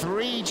one of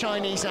 3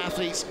 Chinese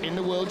athletes in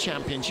the World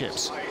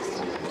Championships.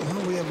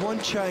 Well, we have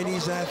 1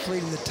 Chinese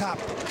athlete in the top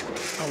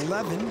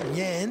 11,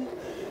 Yan.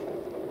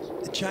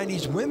 The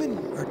Chinese women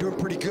are doing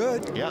pretty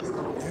good. Yep.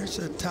 There's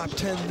a top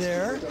 10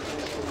 there.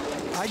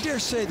 I dare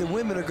say the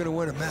women are going to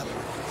win a medal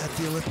at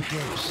the Olympic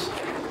Games.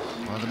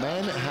 Well, the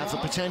men have the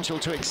potential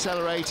to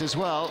accelerate as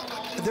well.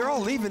 They're all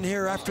leaving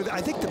here after.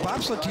 I think the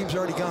bobsled team's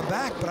already gone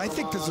back, but I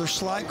think that they're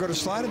going to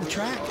slide on the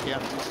track.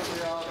 Yeah.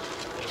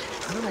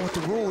 I don't know what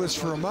the rule is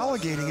for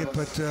homologating it,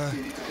 but the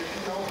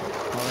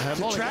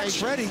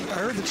track's ready. I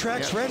heard the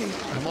track's ready.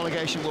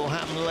 Homologation will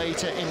happen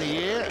later in the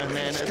year, and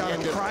then it's at got the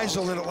end a of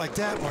Kreisel in it like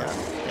that, Mark.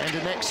 End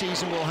of next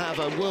season, we'll have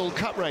a World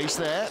Cup race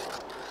there,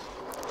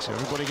 so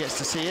everybody gets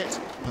to see it.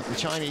 But the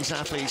Chinese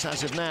athletes,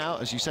 as of now,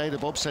 as you say, the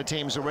bobsled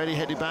team's already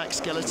headed back.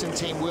 Skeleton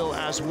team will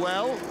as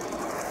well,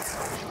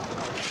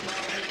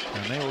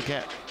 and they will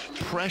get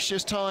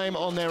precious time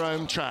on their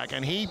own track,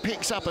 and he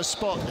picks up a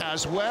spot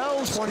as well.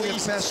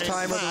 20th best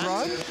time of the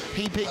run.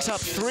 He picks up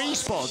 3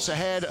 spots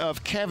ahead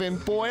of Kevin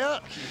Boyer,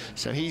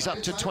 so he's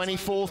up to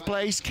 24th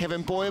place.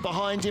 Kevin Boyer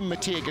behind him,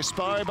 Mattia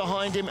Gaspari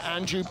behind him,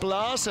 Andrew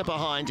Blaser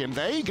behind him.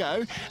 There you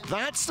go.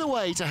 That's the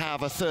way to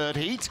have a 3rd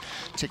heat,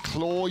 to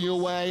claw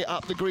your way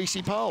up the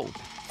greasy pole.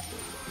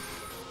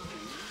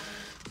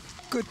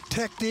 Good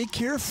technique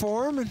here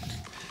for him, and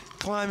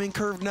climbing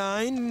curve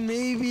 9,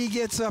 maybe he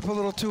gets up a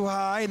little too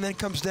high and then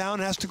comes down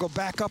and has to go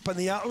back up on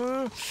the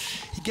out.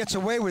 He gets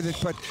away with it,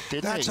 but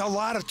that's a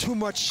lot of too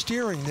much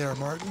steering there,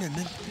 Martin. And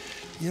then,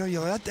 you know, you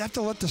have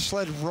to let the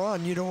sled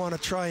run. You don't want to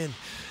try and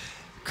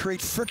create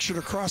friction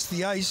across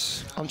the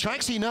ice. On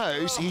tracks he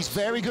knows, he's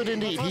very good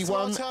indeed. He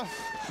won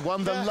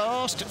the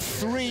last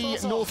 3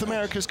 North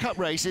America's Cup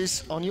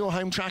races on your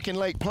home track in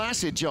Lake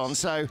Placid, John.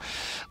 So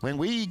when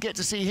we get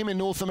to see him in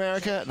North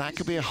America, that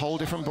could be a whole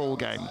different ball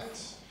game.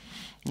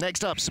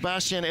 Next up,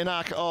 Sebastian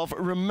Inac of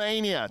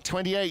Romania,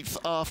 28th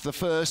after the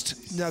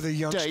first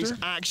day's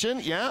action.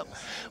 Yeah,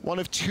 one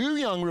of 2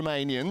 young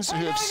Romanians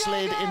who have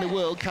slid in the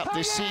World Cup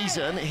this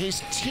season.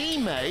 His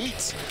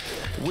teammate,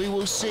 we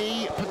will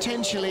see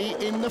potentially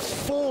in the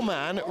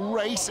 4-man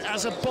race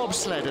as a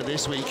bobsledder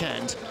this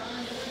weekend.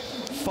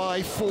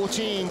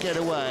 5:14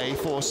 getaway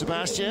for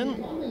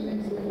Sebastian.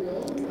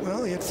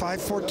 Well, he had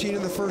 5:14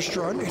 in the first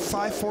run,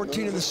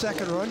 5:14 in the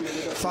second run,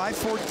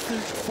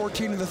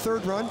 5:14 in the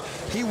third run.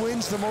 He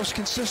wins the most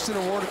consistent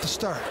award at the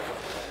start.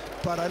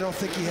 But I don't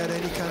think he had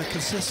any kind of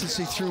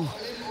consistency through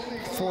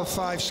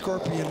 4-5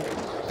 Scorpion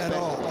at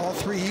all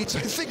 3 heats. I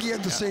think he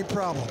had the same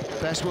problem.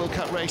 Best World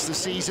Cup race this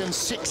season,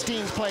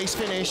 16th place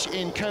finish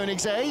in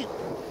Koenigsegg.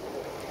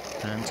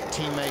 And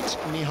teammate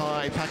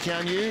Mihai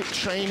Pakianu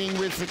training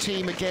with the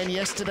team again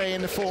yesterday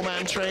in the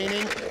 4-man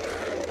training.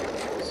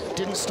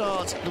 Didn't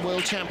start the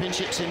World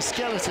Championships in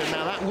skeleton.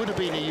 Now that would have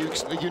been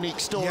a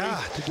unique story.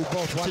 Yeah, to do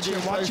both.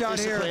 Watch out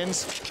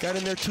disciplines. Here. Got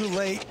in there too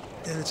late,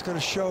 and it's going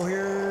to show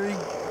here.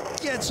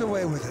 He gets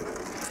away with it.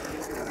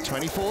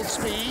 24th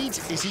speed.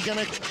 Is he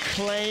going to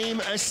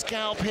claim a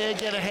scalp here,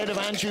 get ahead of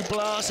Andrew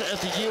Blaser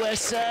of the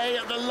USA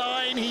at the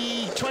line?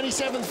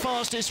 27th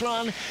fastest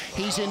run.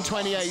 He's in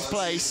 28th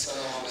place.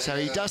 So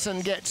he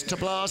doesn't get to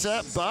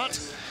Blaser, but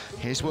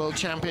his World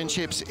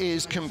Championships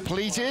is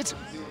completed.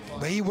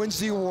 He wins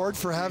the award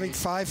for having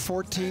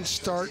 5:14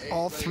 start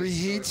all 3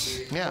 heats.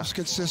 Yeah. Most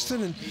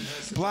consistent. And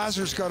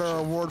Blaser's got our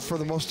award for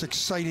the most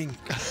exciting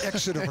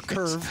exit of a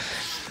curve.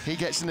 He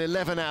gets an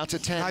 11 out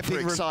of 10 for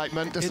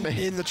excitement, doesn't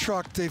he? In the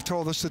truck, they've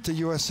told us that the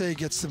USA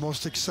gets the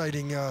most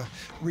exciting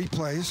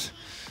replays.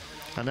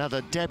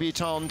 Another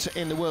debutant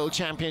in the World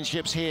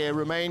Championships here,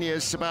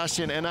 Romania's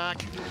Sebastian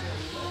Enac.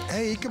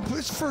 Hey, he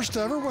completes first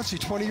ever. What's he,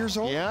 20 years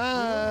old?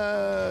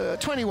 Yeah,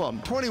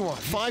 21. 21.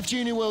 5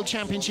 Junior World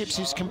Championships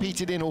he's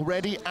competed in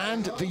already,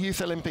 and the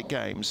Youth Olympic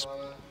Games.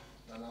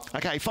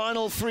 Okay,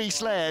 final 3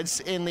 sleds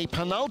in the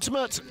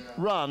penultimate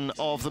run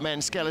of the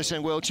Men's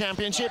Skeleton World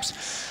Championships.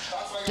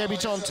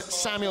 Debutant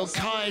Samuel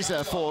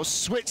Kaiser for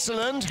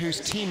Switzerland, whose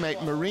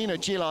teammate Marina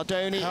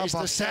Gilardoni is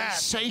the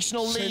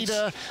sensational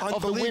leader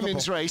of the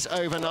women's race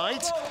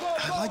overnight.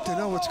 I'd like to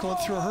know what's going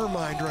through her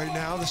mind right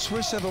now. The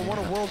Swiss haven't won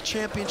a world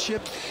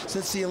championship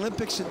since the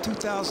Olympics in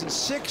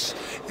 2006,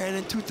 and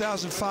in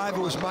 2005 it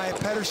was Maya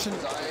Pedersen,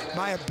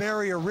 Maya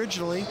Berry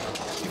originally.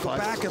 You go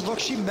back and look,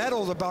 she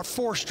medaled about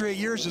 4 straight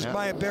years as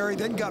Maya Berry,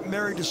 then got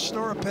married to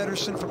Snorre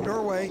Pedersen from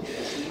Norway,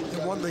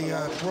 and won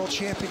the World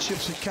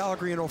Championships in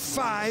Calgary in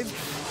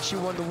 05. She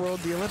won the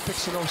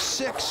Olympics in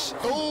 06.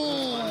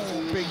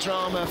 Oh, big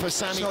drama for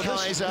Sammy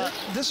Kaiser.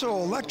 This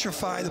will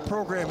electrify the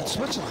program in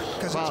Switzerland,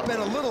 because it's been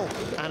a little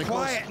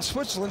quiet in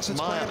Switzerland since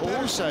Maya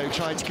also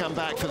tried to come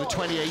back for the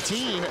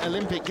 2018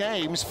 Olympic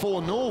Games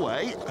for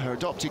Norway, her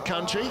adopted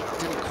country.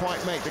 Didn't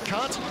quite make the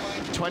cut.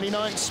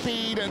 29th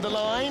speed at the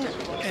line.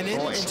 And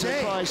into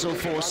reprisal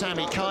for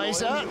Sammy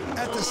Kaiser.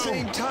 At the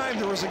same time,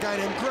 there was a guy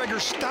named Gregor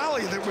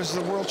Stali that was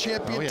the world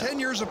champion 10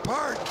 years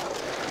apart.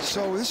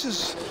 So this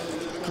is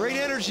great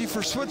energy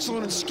for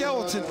Switzerland and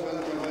skeleton.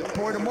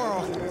 Boy,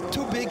 tomorrow,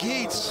 2 big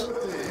heats.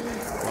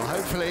 Well,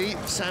 hopefully,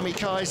 Sammy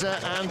Kaiser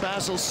and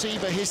Basil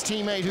Sieber, his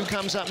teammate who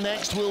comes up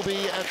next, will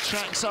be at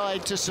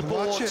trackside to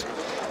support. Watch it.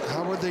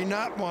 How would they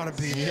not want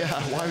to be? Yeah,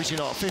 why would you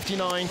not?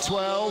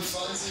 59.12.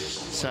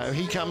 So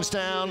he comes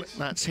down.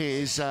 That's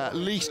his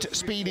least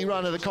speedy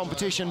run of the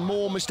competition.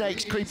 More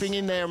mistakes creeping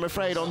in there, I'm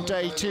afraid, on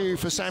day 2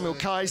 for Samuel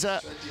Kaiser.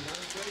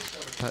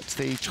 But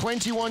the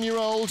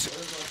 21-year-old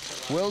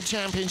World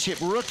Championship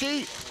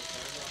rookie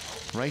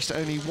raced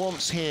only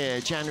once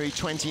here, January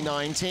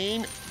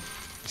 2019.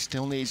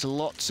 Still needs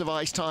lots of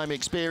ice time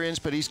experience,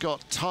 but he's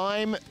got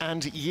time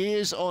and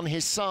years on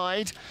his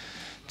side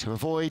to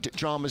avoid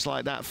dramas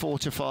like that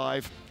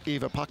 4-5.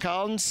 Eva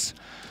Pakans,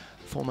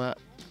 former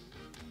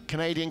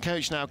Canadian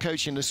coach, now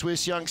coaching the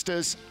Swiss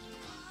youngsters.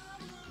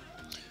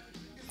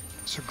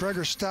 So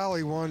Gregor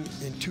Stali won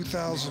in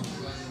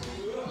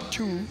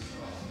 2002.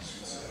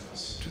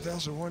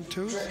 2001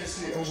 too.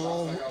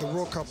 Overall, the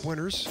World Cup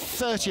winners.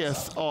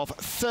 30th of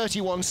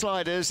 31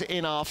 sliders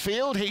in our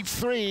field. Heat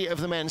 3 of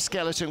the Men's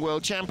Skeleton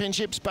World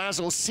Championships.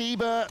 Basil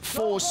Sieber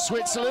for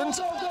Switzerland.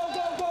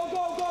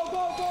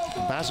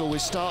 Basil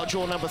with start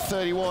draw number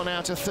 31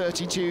 out of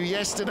 32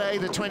 yesterday.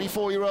 The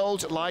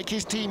 24-year-old, like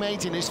his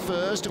teammate in his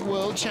first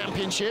World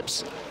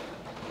Championships.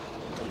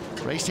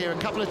 Raced here a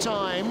couple of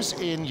times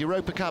in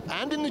Europa Cup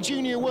and in the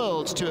Junior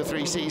Worlds 2 or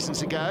 3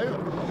 seasons ago.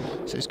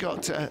 So he's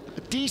got a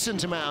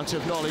decent amount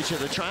of knowledge of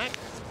the track.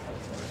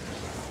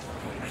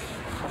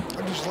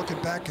 I'm just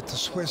looking back at the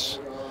Swiss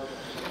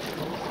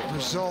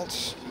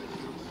results,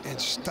 and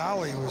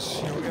Stali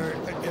was,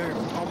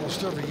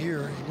 almost every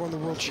year. He won the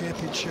World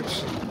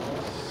Championships in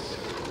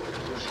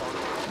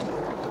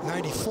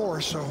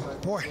 '94, so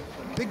boy,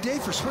 big day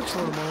for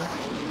Switzerland tomorrow.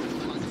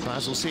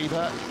 Basil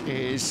Sieber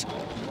is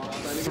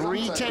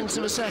 0.3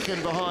 of a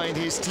second behind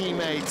his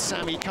teammate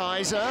Sammy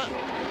Kaiser,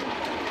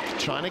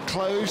 trying to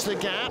close the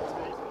gap.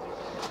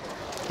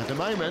 At the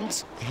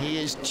moment, he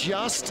is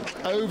just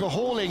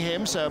overhauling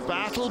him, so a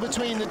battle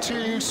between the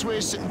 2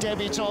 Swiss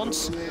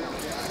debutants.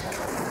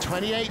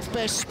 28th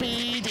best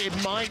speed, it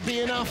might be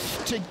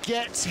enough to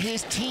get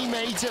his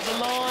teammate at the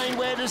line.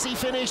 Where does he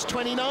finish?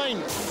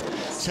 29th.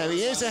 So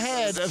he is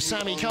ahead of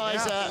Sammy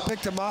Kaiser. Yeah,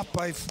 picked him off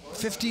by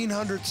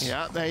 1/1500ths.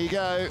 Yeah, there you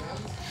go.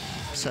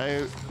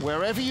 So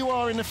wherever you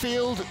are in the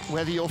field,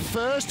 whether you're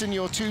first and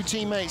your 2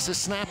 teammates are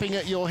snapping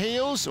at your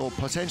heels, or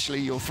potentially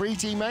your 3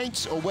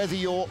 teammates, or whether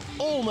you're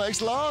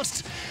almost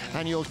last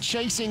and you're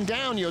chasing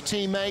down your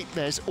teammate,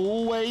 there's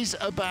always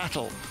a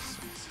battle.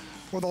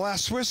 Well, the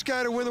last Swiss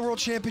guy to win the World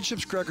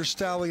Championships, Gregor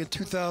Stowley in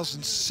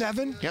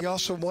 2007. Yep. He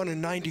also won in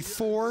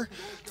 94,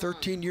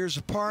 13 years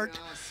apart.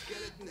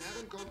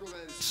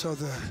 So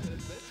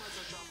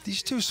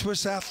these two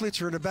Swiss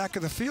athletes are in the back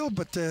of the field,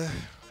 but they'll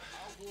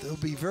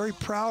be very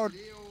proud,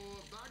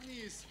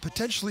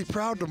 potentially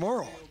proud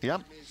tomorrow.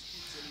 Yep.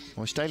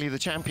 Well, Staley, the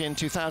champion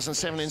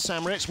 2007 in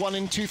St. Moritz, won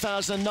in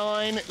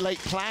 2009. Lake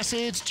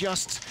Placid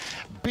just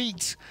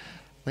beat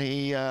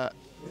the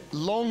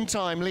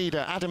long-time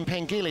leader Adam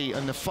Pengilly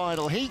in the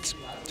final heat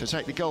to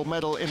take the gold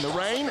medal in the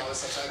rain.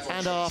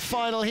 And our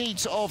final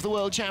heat of the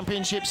World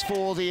Championships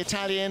for the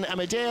Italian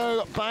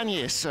Amedeo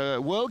Bagnis, a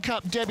World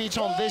Cup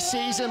debutant this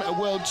season, a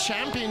World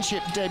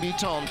Championship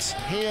debutant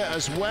here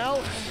as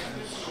well.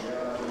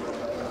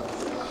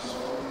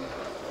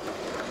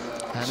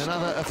 And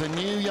another of the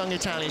new young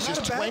Italians,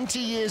 just 20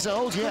 years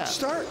old. Good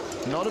start.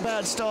 Not a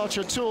bad start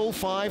at all,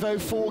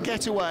 5:04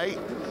 getaway.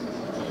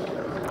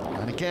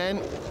 And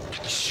again,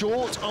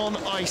 short on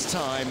ice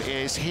time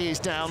is his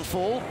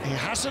downfall. He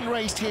hasn't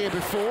raced here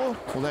before,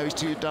 although he's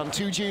done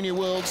 2 junior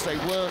worlds. They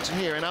weren't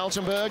here in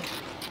Altenberg.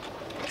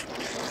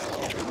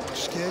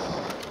 Skid.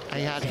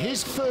 He had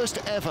his first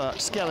ever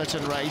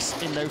skeleton race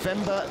in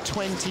November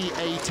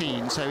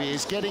 2018, so he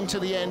is getting to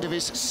the end of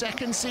his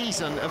second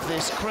season of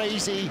this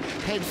crazy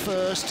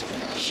head-first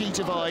sheet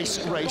of ice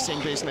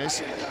racing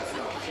business.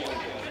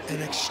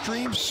 An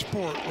extreme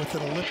sport with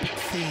an Olympic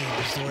theme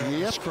is the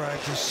way I describe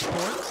this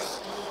sport.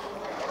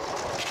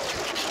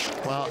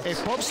 Well, if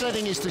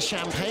bobsledding is the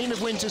champagne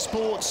of winter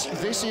sports,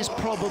 this is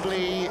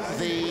probably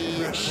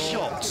the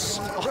shots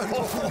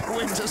of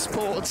winter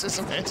sports,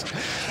 isn't it?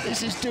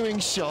 This is doing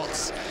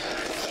shots.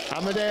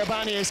 Amedeo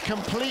Bagnis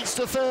completes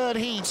the 3rd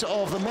heat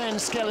of the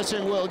Men's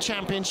Skeleton World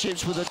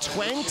Championships with a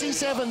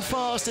 27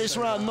 fastest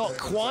run, not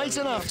quite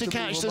enough to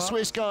catch the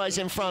Swiss guys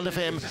in front of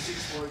him,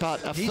 but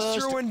He's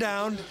throwing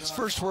down his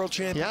first World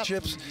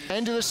Championships. Yep.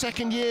 End of the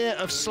 2nd year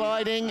of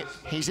sliding.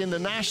 He's in the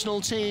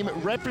national team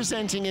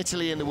representing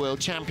Italy in the World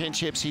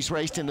Championships. He's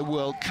raced in the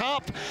World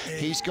Cup.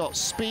 He's got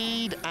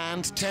speed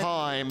and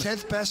time.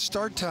 10th best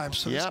start time,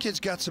 so this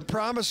kid's got some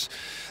promise.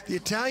 The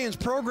Italians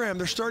program,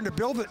 they're starting to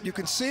build it. You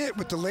can see it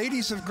with the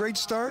ladies have great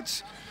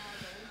starts.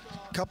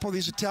 A couple of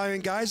these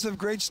Italian guys have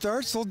great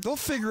starts. They'll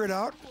figure it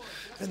out,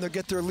 and they'll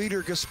get their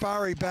leader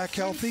Gaspari back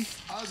healthy.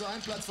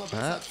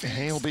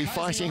 He'll be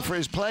fighting for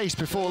his place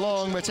before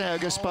long, Matteo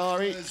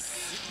Gaspari.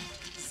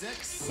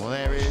 Well,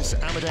 there is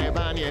Amedeo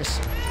Bagnis.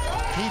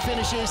 He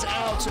finishes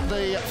out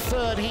the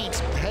 3rd heat,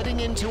 heading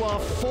into our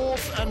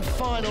 4th and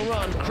final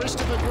run.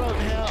 Christopher Grother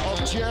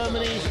of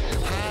Germany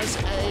has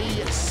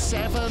a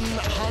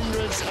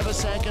 7/100th of a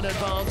second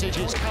advantage.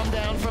 It's come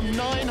down from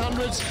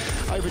 900ths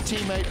over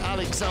teammate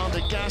Alexander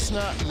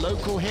Gassner.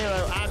 Local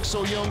hero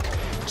Axel Junk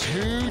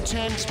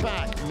 2/10ths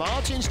back.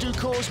 Martins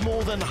Ducour's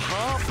more than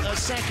half a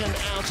second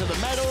out of the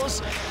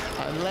medals.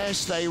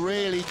 Unless they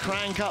really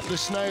crank up the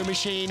snow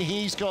machine,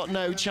 he's got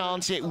no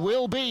chance. It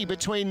will be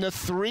between the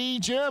 3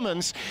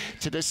 Germans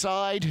to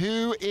decide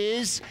who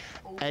is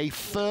a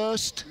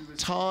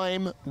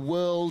first-time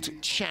world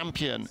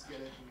champion.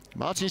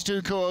 Martins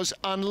Ducour's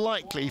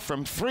unlikely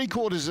from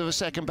 3/4 of a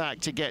second back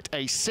to get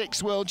a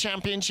 6th World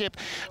Championship.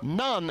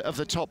 None of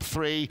the top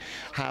 3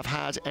 have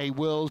had a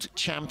World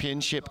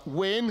Championship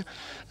win,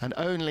 and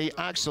only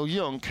Axel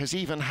Junk has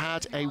even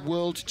had a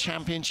World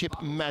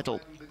Championship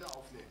medal.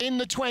 In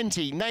the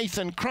 20,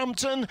 Nathan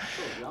Crumpton,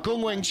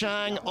 Gungwing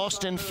Chang,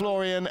 Austin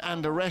Florian,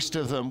 and the rest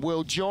of them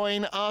will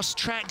join us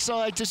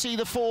trackside to see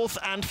the 4th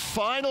and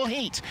final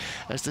heat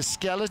as the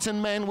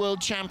Skeleton Men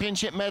World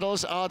Championship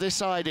medals are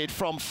decided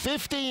from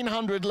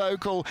 1500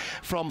 local,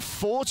 from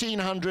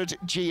 1400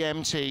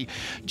 GMT.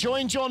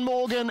 Join John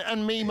Morgan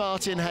and me,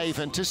 Martin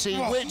Haven, to see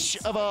which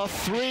of our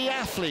 3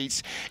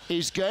 athletes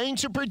is going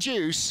to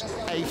produce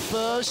a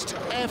first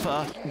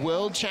ever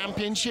World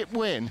Championship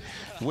win.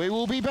 We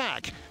will be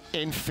back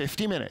in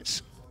 50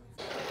 minutes.